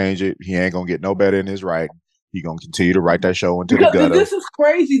able to change it. He ain't gonna get no better in his writing. He gonna continue to write that show into the gutter. This is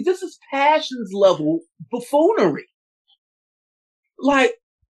crazy. This is Passion's level buffoonery. Like,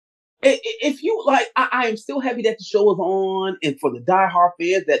 if you like, I am still happy that the show is on, and for the diehard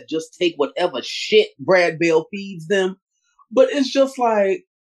fans that just take whatever shit Brad Bell feeds them. But it's just like,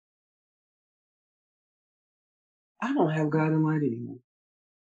 I don't have God in Light anymore.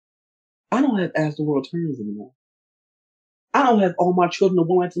 I don't have As the World Turns anymore. I don't have All My Children of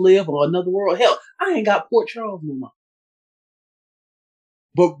One Life to Live or Another World. Hell, I ain't got Port Charles no more.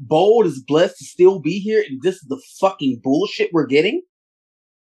 But Bold is blessed to still be here, and this is the fucking bullshit we're getting?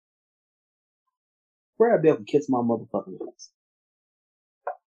 Brad Bell can kiss my motherfucking ass.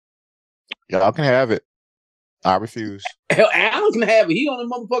 Y'all can have it. I refuse. Hell, Alan can have it. He on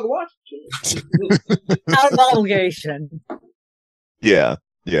the motherfucking Washington. Out of obligation. Yeah.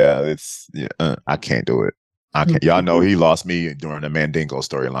 I can't do it. I can't. Y'all know he lost me during the Mandingo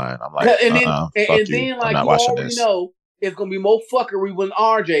storyline. I'm like, and then I'm not you watching already this. know it's gonna be more fuckery when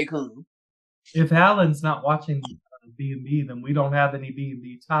RJ comes. If Alan's not watching B&B, then we don't have any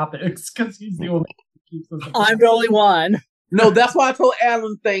B&B topics because he's the only one who keeps us. I'm the only one. No, that's why I told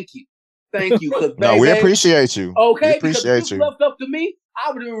Alan, thank you. No, we appreciate you. Okay, we appreciate because if you. it was left up to me,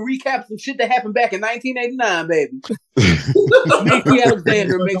 I would have recapped some shit that happened back in 1989, baby. Nikki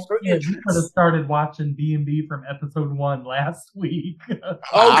Alexander makes her You could have started watching B&B from episode 1 last week.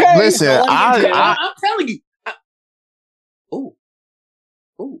 Okay, listen, I'm telling you. Oh.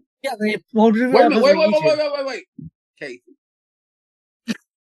 Yeah, wait. Casey.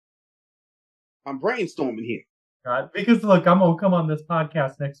 I'm brainstorming here. Because look, I'm gonna come on this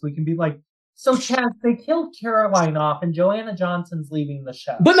podcast next week and be like, so Chaz, they killed Caroline off and Joanna Johnson's leaving the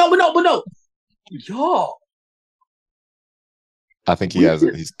show. But no. Y'all. I think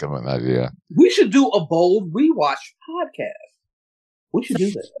he's coming with an idea. We should do a Bold rewatch podcast. We should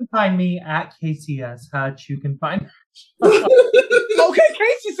do that. You can find me at KCS Hutch. You can find Okay,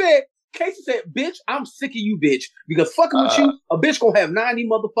 Casey said, bitch, I'm sick of you, bitch. Because fucking with you, a bitch gonna have 90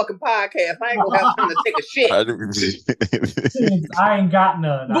 motherfucking podcasts. I ain't gonna have time to take a shit. I ain't got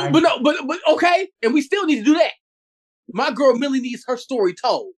none. But okay, and we still need to do that. My girl Millie needs her story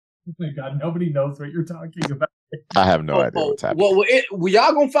told. Oh my God, nobody knows what you're talking about. I have no idea what's happening. Well,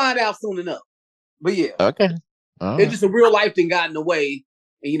 y'all gonna find out soon enough. But yeah. Okay. It's just a real life thing got in the way.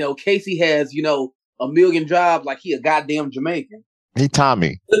 And, Casey has, a million jobs like he a goddamn Jamaican. He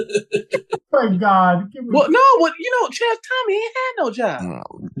Tommy. Oh my God. Chaz, Tommy ain't had no job.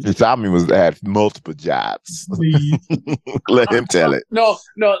 Tommy had multiple jobs. Let him tell it. No,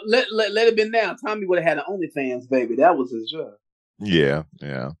 let it be now. Tommy would have had an OnlyFans, baby. That was his job. Yeah.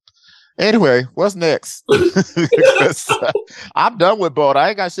 Anyway, what's next? I'm done with Bold. I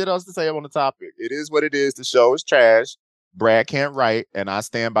ain't got shit else to say on the topic. It is what it is. The show is trash. Brad can't write, and I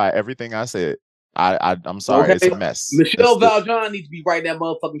stand by everything I said. I'm sorry, okay. It's a mess. Michelle Valjean needs to be writing that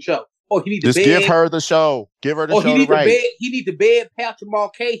motherfucking show. Oh, he needs to give her the show. Give her the show to write. He needs to beg Patrick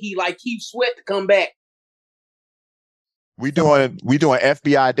Mulcahy like Keith Sweat to come back. We doing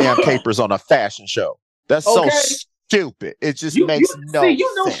FBI damn capers on a fashion show. That's so stupid. It just makes no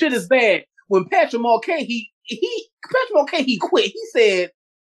sense. Shit is bad. When Patrick Mulcahy quit, he said,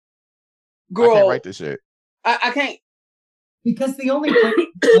 "Girl, I can't write this shit. I can't." Because the only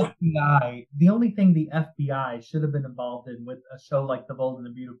thing the FBI should have been involved in with a show like The Bold and the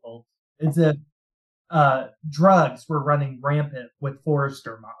Beautiful is if drugs were running rampant with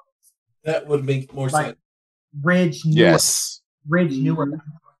Forrester models. That would make more sense. Ridge knew about it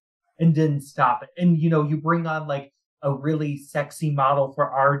and didn't stop it. And you bring on like a really sexy model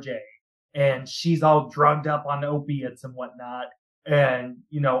for RJ, and she's all drugged up on opiates and whatnot, and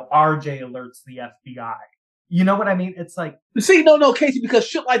RJ alerts the FBI. You know what I mean? It's like... See, no, Casey, because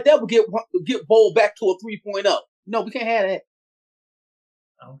shit like that would get Bold back to a 3.0. No, we can't have that.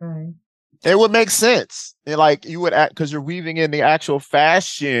 Okay. It would make sense. Like, you would act, because you're weaving in the actual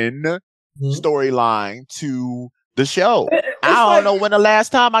fashion storyline to the show. I don't know when the last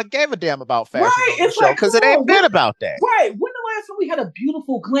time I gave a damn about fashion Right, on the it's show like, because come it ain't on, been about that. Right. When the last time we had a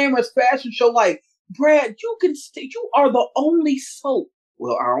beautiful, glamorous fashion show? Like, Brad, you are the only soap.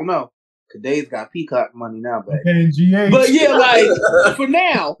 Well, I don't know. Today's got Peacock money now, baby. And GH. But yeah, like for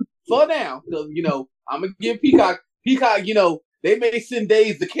now, because I'm gonna give Peacock, they may send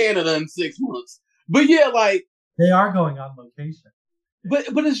Days to Canada in 6 months. But yeah, like they are going on location. But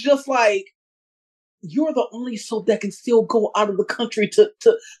it's just like you're the only soap that can still go out of the country to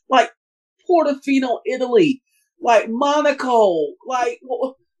like Portofino, Italy, like Monaco, like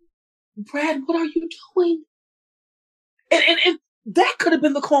Brad, what are you doing? And that could have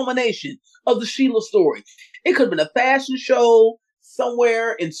been the culmination of the Sheila story. It could have been a fashion show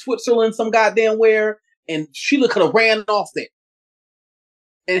somewhere in Switzerland, some goddamn where, and Sheila could have ran off there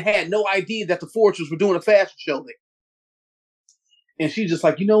and had no idea that the Forgers were doing a fashion show there. And she's just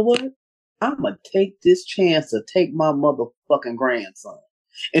like, you know what? I'm going to take this chance to take my motherfucking grandson.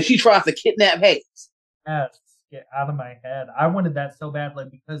 And she tries to kidnap Hayes. Yes, get out of my head. I wanted that so badly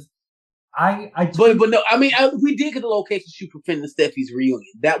because But no, I mean, we did get the location shoot for Finn and Steffi's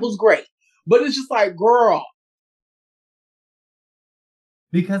reunion. That was great. But it's just like, girl.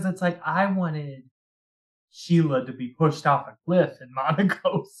 Because it's like, I wanted Sheila to be pushed off a cliff in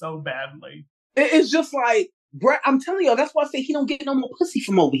Monaco so badly. It's just like, Brad, I'm telling y'all, that's why I say he don't get no more pussy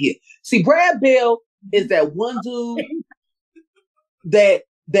from over here. See, Brad Bell is that one dude that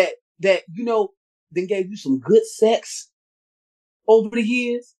then gave you some good sex over the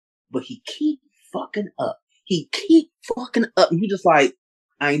years, but he keep fucking up. He keep fucking up. And you just like,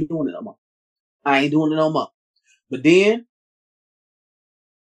 I ain't doing it no more. I ain't doing it no more. But then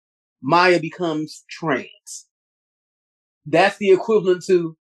Maya becomes trans. That's the equivalent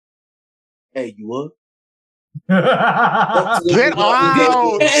to, hey, you up? Get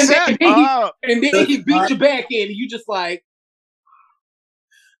out! And then he beats you back in, and you just like,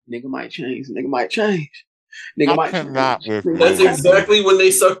 nigga might change. Nigga might change. Nigga might change. That's exactly when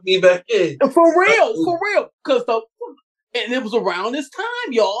they sucked me back in. For real. Because and it was around this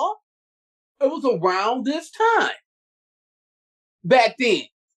time, y'all. It was around this time. Back then.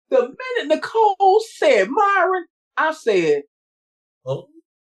 The minute Nicole said Myron, I said, oh.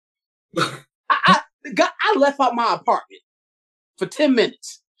 I left out my apartment for 10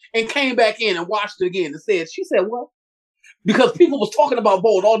 minutes and came back in and watched it again and said, she said, what? Because people was talking about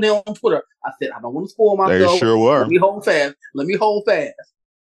Bold all day on Twitter. I said, I don't want to spoil myself. They sure were. Let me hold fast.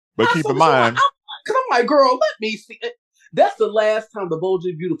 But keep in mind. Because I'm like, girl, let me see. That's the last time the Bold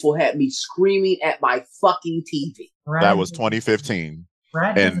and Beautiful had me screaming at my fucking TV. That was 2015.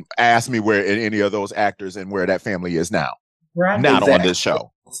 And ask me where any of those actors and where that family is now. Not on this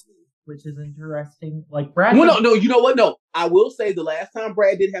show. Which is interesting. Like Brad. Well, no, you know what? No, I will say the last time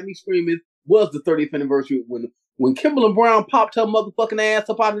Brad did have me screaming was the 30th anniversary when Kimberly Brown popped her motherfucking ass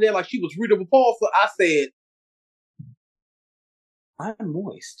up out of there like she was Rita Repulsa. I said, I'm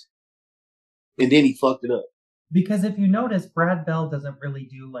moist. And then he fucked it up. Because if you notice, Brad Bell doesn't really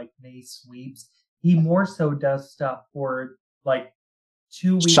do like May sweeps. He more so does stuff for like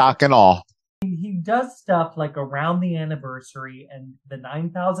 2 weeks. Shock and awe. He does stuff like around the anniversary, and the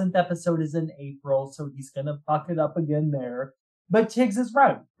 9,000th episode is in April, so he's gonna fuck it up again there. But Tiggs is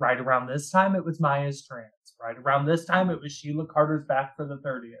right. Right around this time, it was Maya's trans. Right around this time, it was Sheila Carter's back for the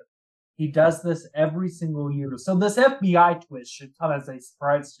 30th. He does this every single year. So this FBI twist should come as a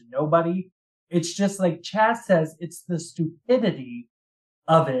surprise to nobody. It's just like Chaz says, it's the stupidity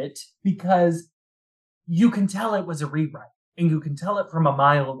of it, because you can tell it was a rewrite, and you can tell it from a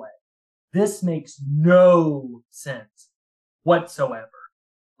mile away. This makes no sense whatsoever.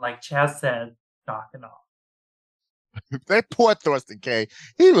 Like Chaz said, shock and awe. That poor Thorsten Kaye,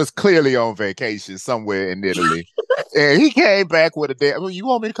 he was clearly on vacation somewhere in Italy. And he came back with a day. Well, you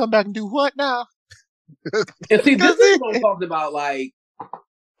want me to come back and do what now? And see, this is what I'm talking about. Like,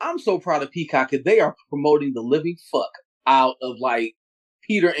 I'm so proud of Peacock because they are promoting the living fuck out of like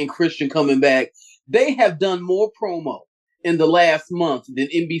Peter and Christian coming back. They have done more promo in the last month than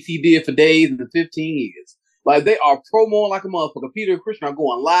NBC did for Days in the 15 years. Like, they are promoting like a motherfucker. Peter and Christian are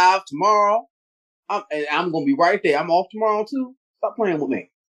going live tomorrow. I'm going to be right there. I'm off tomorrow, too. Stop playing with me.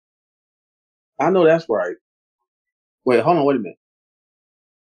 I know that's right. Wait, hold on. Wait a minute.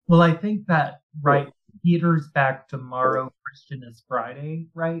 Well, I think that, right, Peter's back tomorrow. Christian is Friday,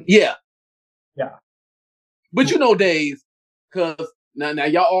 right? Yeah. Yeah. But you know, Days, because now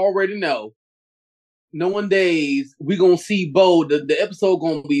y'all already know, knowing Days, we're going to see Bo. The episode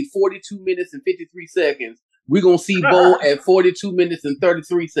going to be 42 minutes and 53 seconds. We're going to see Bo at 42 minutes and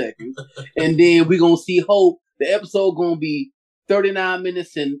 33 seconds. And then we're going to see Hope. The episode going to be 39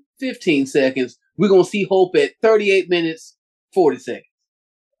 minutes and 15 seconds. We're going to see Hope at 38 minutes 40 seconds.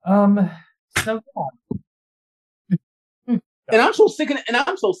 So And I'm so sick of it. And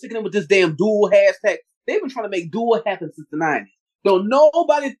I'm so sick of it with this damn duel hashtag. They've been trying to make duel happen since the 90s. Don't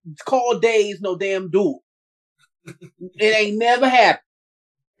nobody call days no damn duel. It ain't never happened.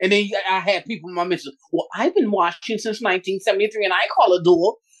 And then I had people in my mentions. Well, I've been watching since 1973, and I call it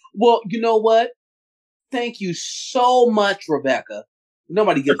duel. Well, you know what? Thank you so much, Rebecca.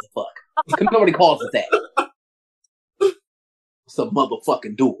 Nobody gives a fuck. Nobody calls it that. It's a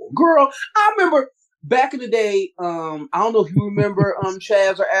motherfucking duel, girl. I remember back in the day. I don't know if you remember,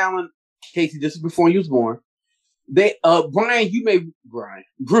 Chaz or Alan, Casey. This is before you was born. They,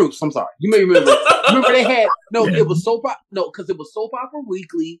 Bruce. I'm sorry. You may remember. Remember they had it was soap opera. No, because it was Soap Opera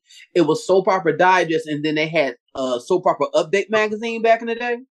Weekly. It was Soap Opera Digest, and then they had Soap Opera Update magazine back in the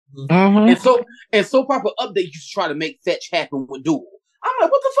day. Mm-hmm. And Soap Opera Update used to try to make fetch happen with Duel. I'm like,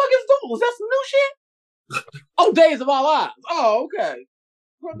 what the fuck is Duel? Is that some new shit? Oh, Days of Our Lives. Oh, okay.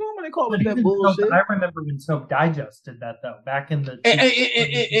 Well, nobody call it that bullshit. I remember when Soap Digest did that though, back in the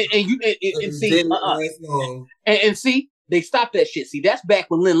and see, they stopped that shit. See, that's back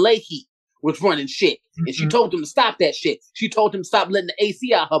when Lynn Leahy was running shit, and she told them to stop that shit. She told them to stop letting the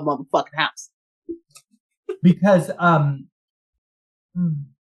AC out her motherfucking house. Because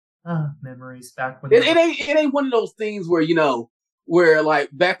memories back when it ain't one of those things where like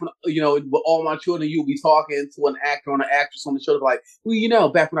back when with All My Children, you'll be talking to an actor or an actress on the show like, well,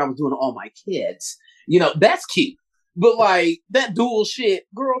 back when I was doing All My Kids, that's cute. But like that dual shit,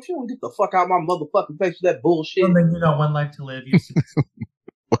 girl, if you don't get the fuck out of my motherfucking face with that bullshit. Well, then One Life to Live.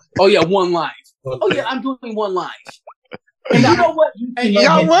 Oh yeah, One Life. Oh yeah, I'm doing One Life. And you know what?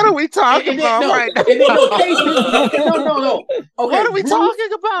 Y'all, what are we talking about right now? No. Okay, what are we talking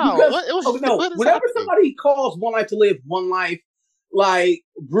about? Whenever somebody calls One Life to Live, One Life, like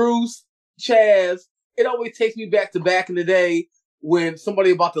Bruce, Chaz, it always takes me back in the day when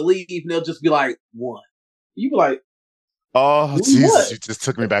somebody about to leave and they'll just be like, one. You be like, oh, Jesus, what? You just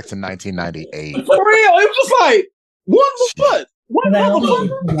took me back to 1998. For real. It was just like, one what? One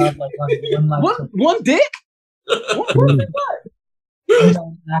motherfucker? One dick? One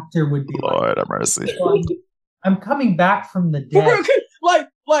actor would be Lord have mercy. I'm coming back from the dead.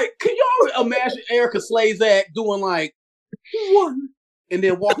 Can y'all imagine Erica Slezak doing like one and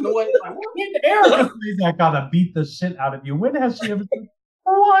then walking away? Like, Erica Slezak gotta beat the shit out of you. When has she ever done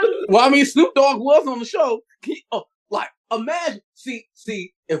one? Well, I mean, Snoop Dogg was on the show. Imagine, see,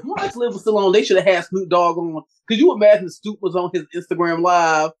 if One Life to Live was still on, they should have had Snoop Dogg on. Could you imagine Snoop was on his Instagram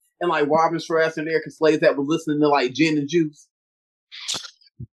Live and like Robin Strasser and Erica Slezak was listening to like Gin and Juice?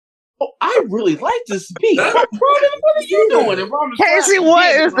 Oh, I really like this beat. What are you doing? And Casey,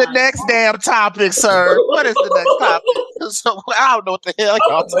 what is the next damn topic, sir? What is the next topic? So, I don't know what the hell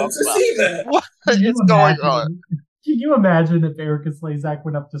y'all talking about. What is going on? Can you imagine if Erica Slezak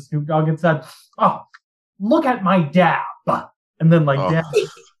went up to Snoop Dogg and said, "Oh, look at my dab," and then dab.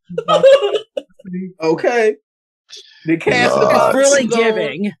 Okay. The cast of the really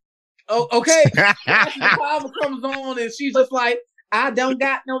giving. Oh, okay. The Bible comes on and she's just like, I don't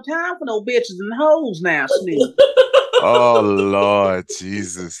got no time for no bitches and hoes now, Snoop. Oh, Lord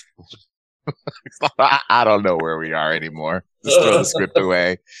Jesus. I don't know where we are anymore. Just throw the script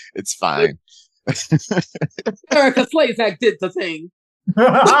away. It's fine. Erica Slezak did the thing.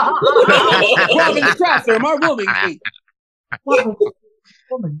 Robin Strasser, my woman king.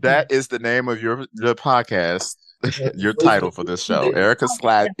 That is the name of your podcast, your title for this show. Erica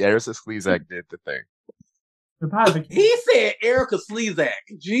Slezak did the thing. He said Erica Slezak.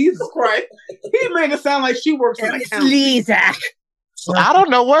 Jesus Christ. He made it sound like she works in accounting. Slezak. I don't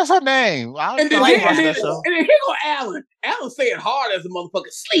know what's her name. And then here go Alan. Alan say it hard as a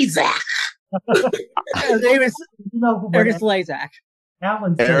motherfucker. Slezak. His name is Erica Slezak.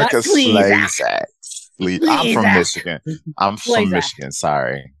 Erica Slezak. I'm from Michigan. From Michigan.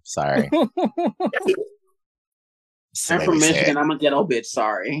 Sorry. I'm from Michigan. I'm a ghetto bitch.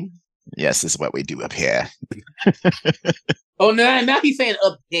 Sorry. Yes, it's what we do up here. Oh, now he's saying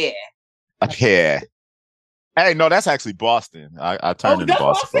up here. Up here. Hey, no, that's actually Boston. I turned into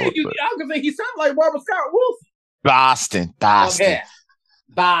Boston. I was going to say, he sounds like Robert Scott Wilson. Boston. Okay.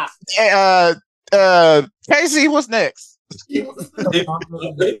 Boston. Hey, Casey, what's next?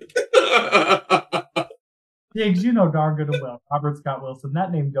 Diggs, you know darn good and well, Robert Scott Wilson.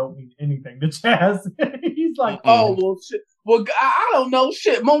 That name don't mean anything to Chaz. He's like, oh, well, shit. Well, I don't know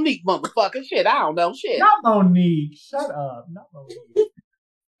shit. Monique, motherfucker. Shit, I don't know shit. Not Monique. Shut up. Not Monique.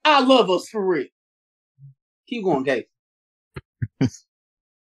 I love us for real. Keep going, Gabe.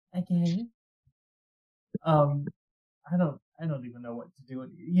 Okay. I don't even know what to do.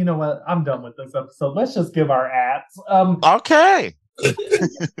 You know what? I'm done with this episode. Let's just give our ads. Okay.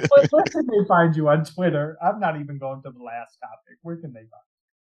 Where can they find you on Twitter? I'm not even going to the last topic. Where can they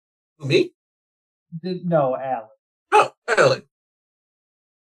find Me? you? No, Alan. Oh, Alan.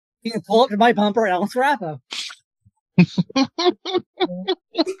 You can pull up to my bumper, Alan Serappo.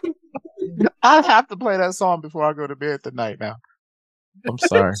 I have to play that song before I go to bed tonight now. I'm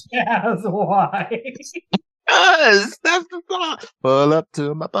sorry. Yes, why? Yes, that's the song. Pull up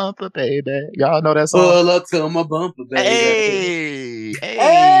to my bumper, baby. Y'all know that song? Pull up to my bumper, baby.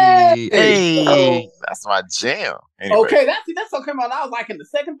 Hey. That's my jam. Anyway. Okay, that's what came out. I was like in the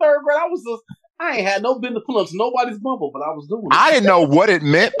second, third grade. I ain't had no business pulling up to nobody's bumper, but I was doing it. I didn't know what it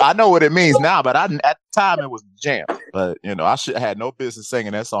meant. I know what it means now, but at the time it was jam. But I had no business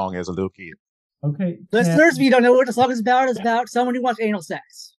singing that song as a little kid. Okay. Listeners, if you don't know what the song is about, it's about someone who wants anal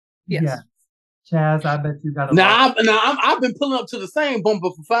sex. Yes. Yeah. Chaz, I bet you got a I've been pulling up to the same bumper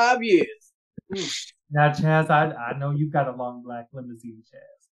for 5 years. Now, Chaz, I know you've got a long black limousine,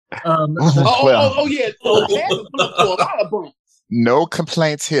 Chaz. Yeah. So Chaz is pulling up to a lot of bumpers. No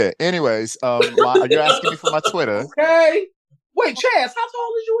complaints here. Anyways, you're asking me for my Twitter. Okay. Wait, Chaz, how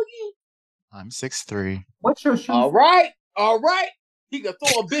tall is you again? I'm 6'3". What's your shoe? All right. He could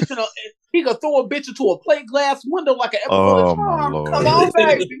throw a bitch into a plate glass window like an episode of my Charm. Lord. Come on,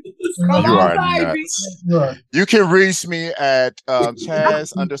 baby. Come You are on, baby. nuts. Look, You can reach me at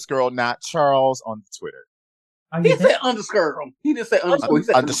Chaz_not_Charles on Twitter. He said underscore. He didn't say underscore. He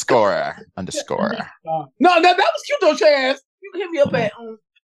said Underscore. No, that was cute though, Chaz. You can hit me up at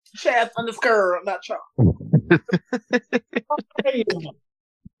Chaz underscore, not Charles.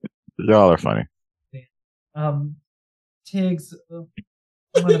 Y'all are funny. Tiggs,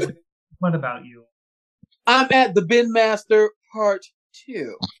 what about you? I'm at the Bin Master Part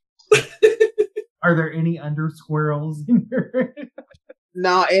 2. Are there any undersquirrels in your...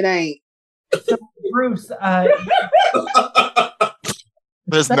 No, it ain't. So, Bruce,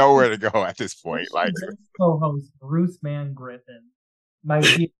 There's nowhere to go at this point. Like, co-host Bruce Van Griffin, my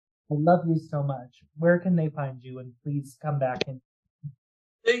dear, I love you so much. Where can they find you? And please come back and...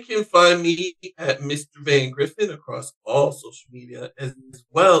 They can find me at Mr. Van Griffin across all social media, as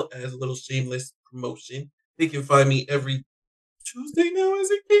well as a little shameless promotion. They can find me every Tuesday now,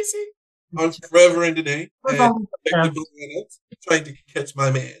 is it, Casey? On Forever and Today. And trying to catch my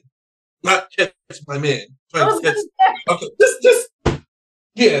man. Not catch my man. Trying to catch... Okay,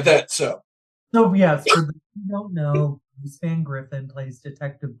 yeah, that show. So, yes, for those who don't know, Bruce Van Griffin plays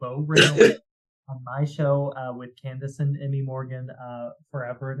Detective Bo Reynolds on my show with Candace and Emmy Morgan,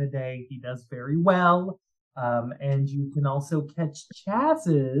 Forever and a Day. He does very well. And you can also catch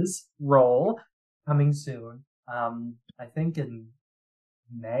Chaz's role coming soon. I think in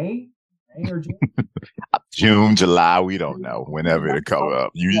May or June. June, July, we don't know. Whenever it'll come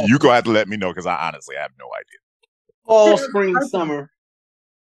up. You gonna have to let me know because I honestly have no idea. Fall, spring, summer.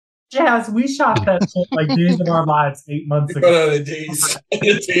 Chaz, we shot that shit like Days of Our Lives 8 months ago. On a day's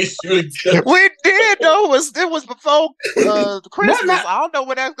shooting. We did though. It was before Christmas. I don't know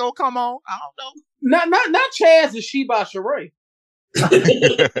when that's gonna come on. I don't know. Not Chaz and Sheba Sheree.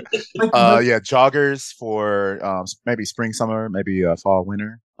 Yeah, joggers for maybe spring, summer, maybe fall,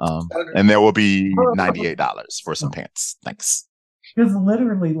 winter. And there will be $98 for some pants. Thanks. Because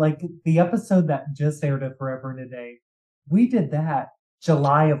literally, like the episode that just aired at Forever and a Day, we did that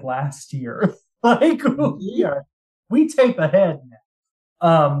July of last year. Like we tape ahead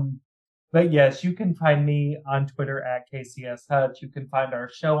now. But yes, you can find me on Twitter at KCS Hutch. You can find our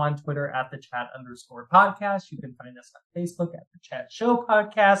show on Twitter at the @chat_podcast. You can find us on Facebook at the Chat Show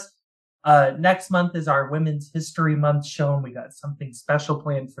Podcast. Next month is our Women's History Month show, and we got something special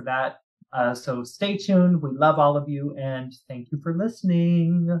planned for that. So stay tuned. We love all of you, and thank you for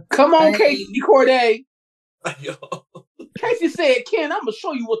listening. Come on, Casey Corday. Yo. Casey said, Ken, I'm going to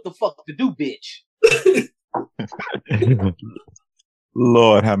show you what the fuck to do, bitch.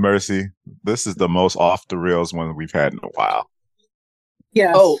 Lord have mercy. This is the most off the rails one we've had in a while.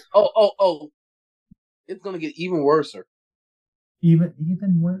 Yes. Oh. It's going to get even worser. Even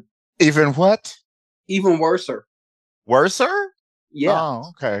worse. Even what? Even worser. Worser? Yeah.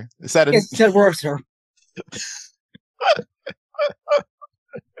 Oh, okay. Is that It said worser.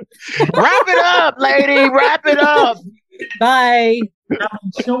 Wrap it up, lady. Wrap it up. Bye.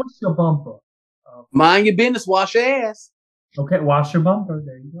 Show us your bumper. Mind your business. Wash your ass. Okay, wash your bumper.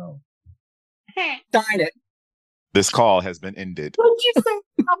 There you go. Sign it. This call has been ended. What'd you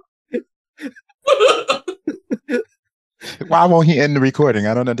say? Why won't he end the recording?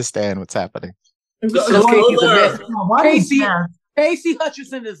 I don't understand what's happening. Because Casey's a mess. Why is that? Casey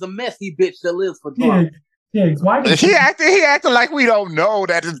Hutchinson is a messy bitch that lives for drama. Diggs, why did He acted like we don't know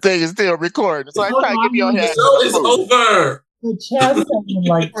that the thing is still recording. So I try to get me on The here. show is over. the Chaz sounded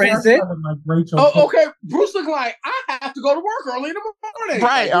like, Or is it? Rachel? Oh, okay. Bruce looking like I have to go to work early in the morning.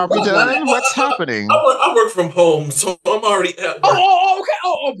 Right, are we done? What's happening? I work from home, so I'm already at work.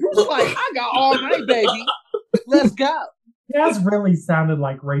 Okay. Bruce like I got all night, baby. Let's go. Chaz really sounded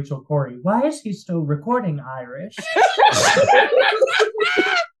like Rachel Corey. Why is he still recording Irish?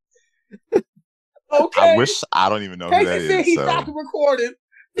 Okay. I don't even know who that Casey said is. he So. stopped the recording,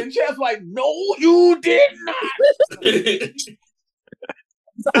 and Chad's like, "No, you did not."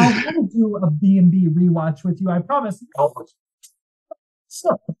 So I want to do a B&B rewatch with you. I promise.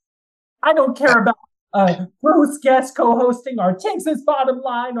 So, I don't care about Bruce guest co-hosting our Tinks' Bottom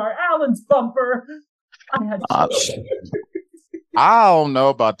Line, our Allen's Bumper. I don't know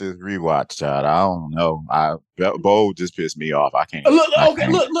about this rewatch, child. I don't know. Bo just pissed me off. I can't. Look,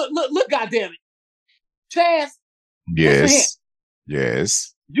 goddamn it, Chaz. Yes.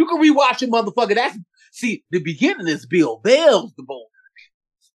 Yes. You can rewatch it, motherfucker. See, the beginning is Bill Bell's the boy.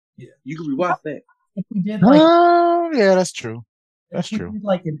 Yeah, you can rewatch that. If we did Yeah, that's true. That's if we true. did,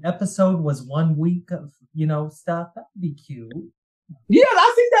 like an episode was 1 week of stuff, that'd be cute. Yeah,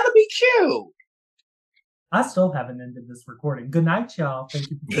 I think that'll be cute. I still haven't ended this recording. Good night, y'all. Thank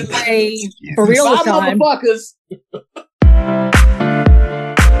you. Hey, for real this Bye, time. motherfuckers.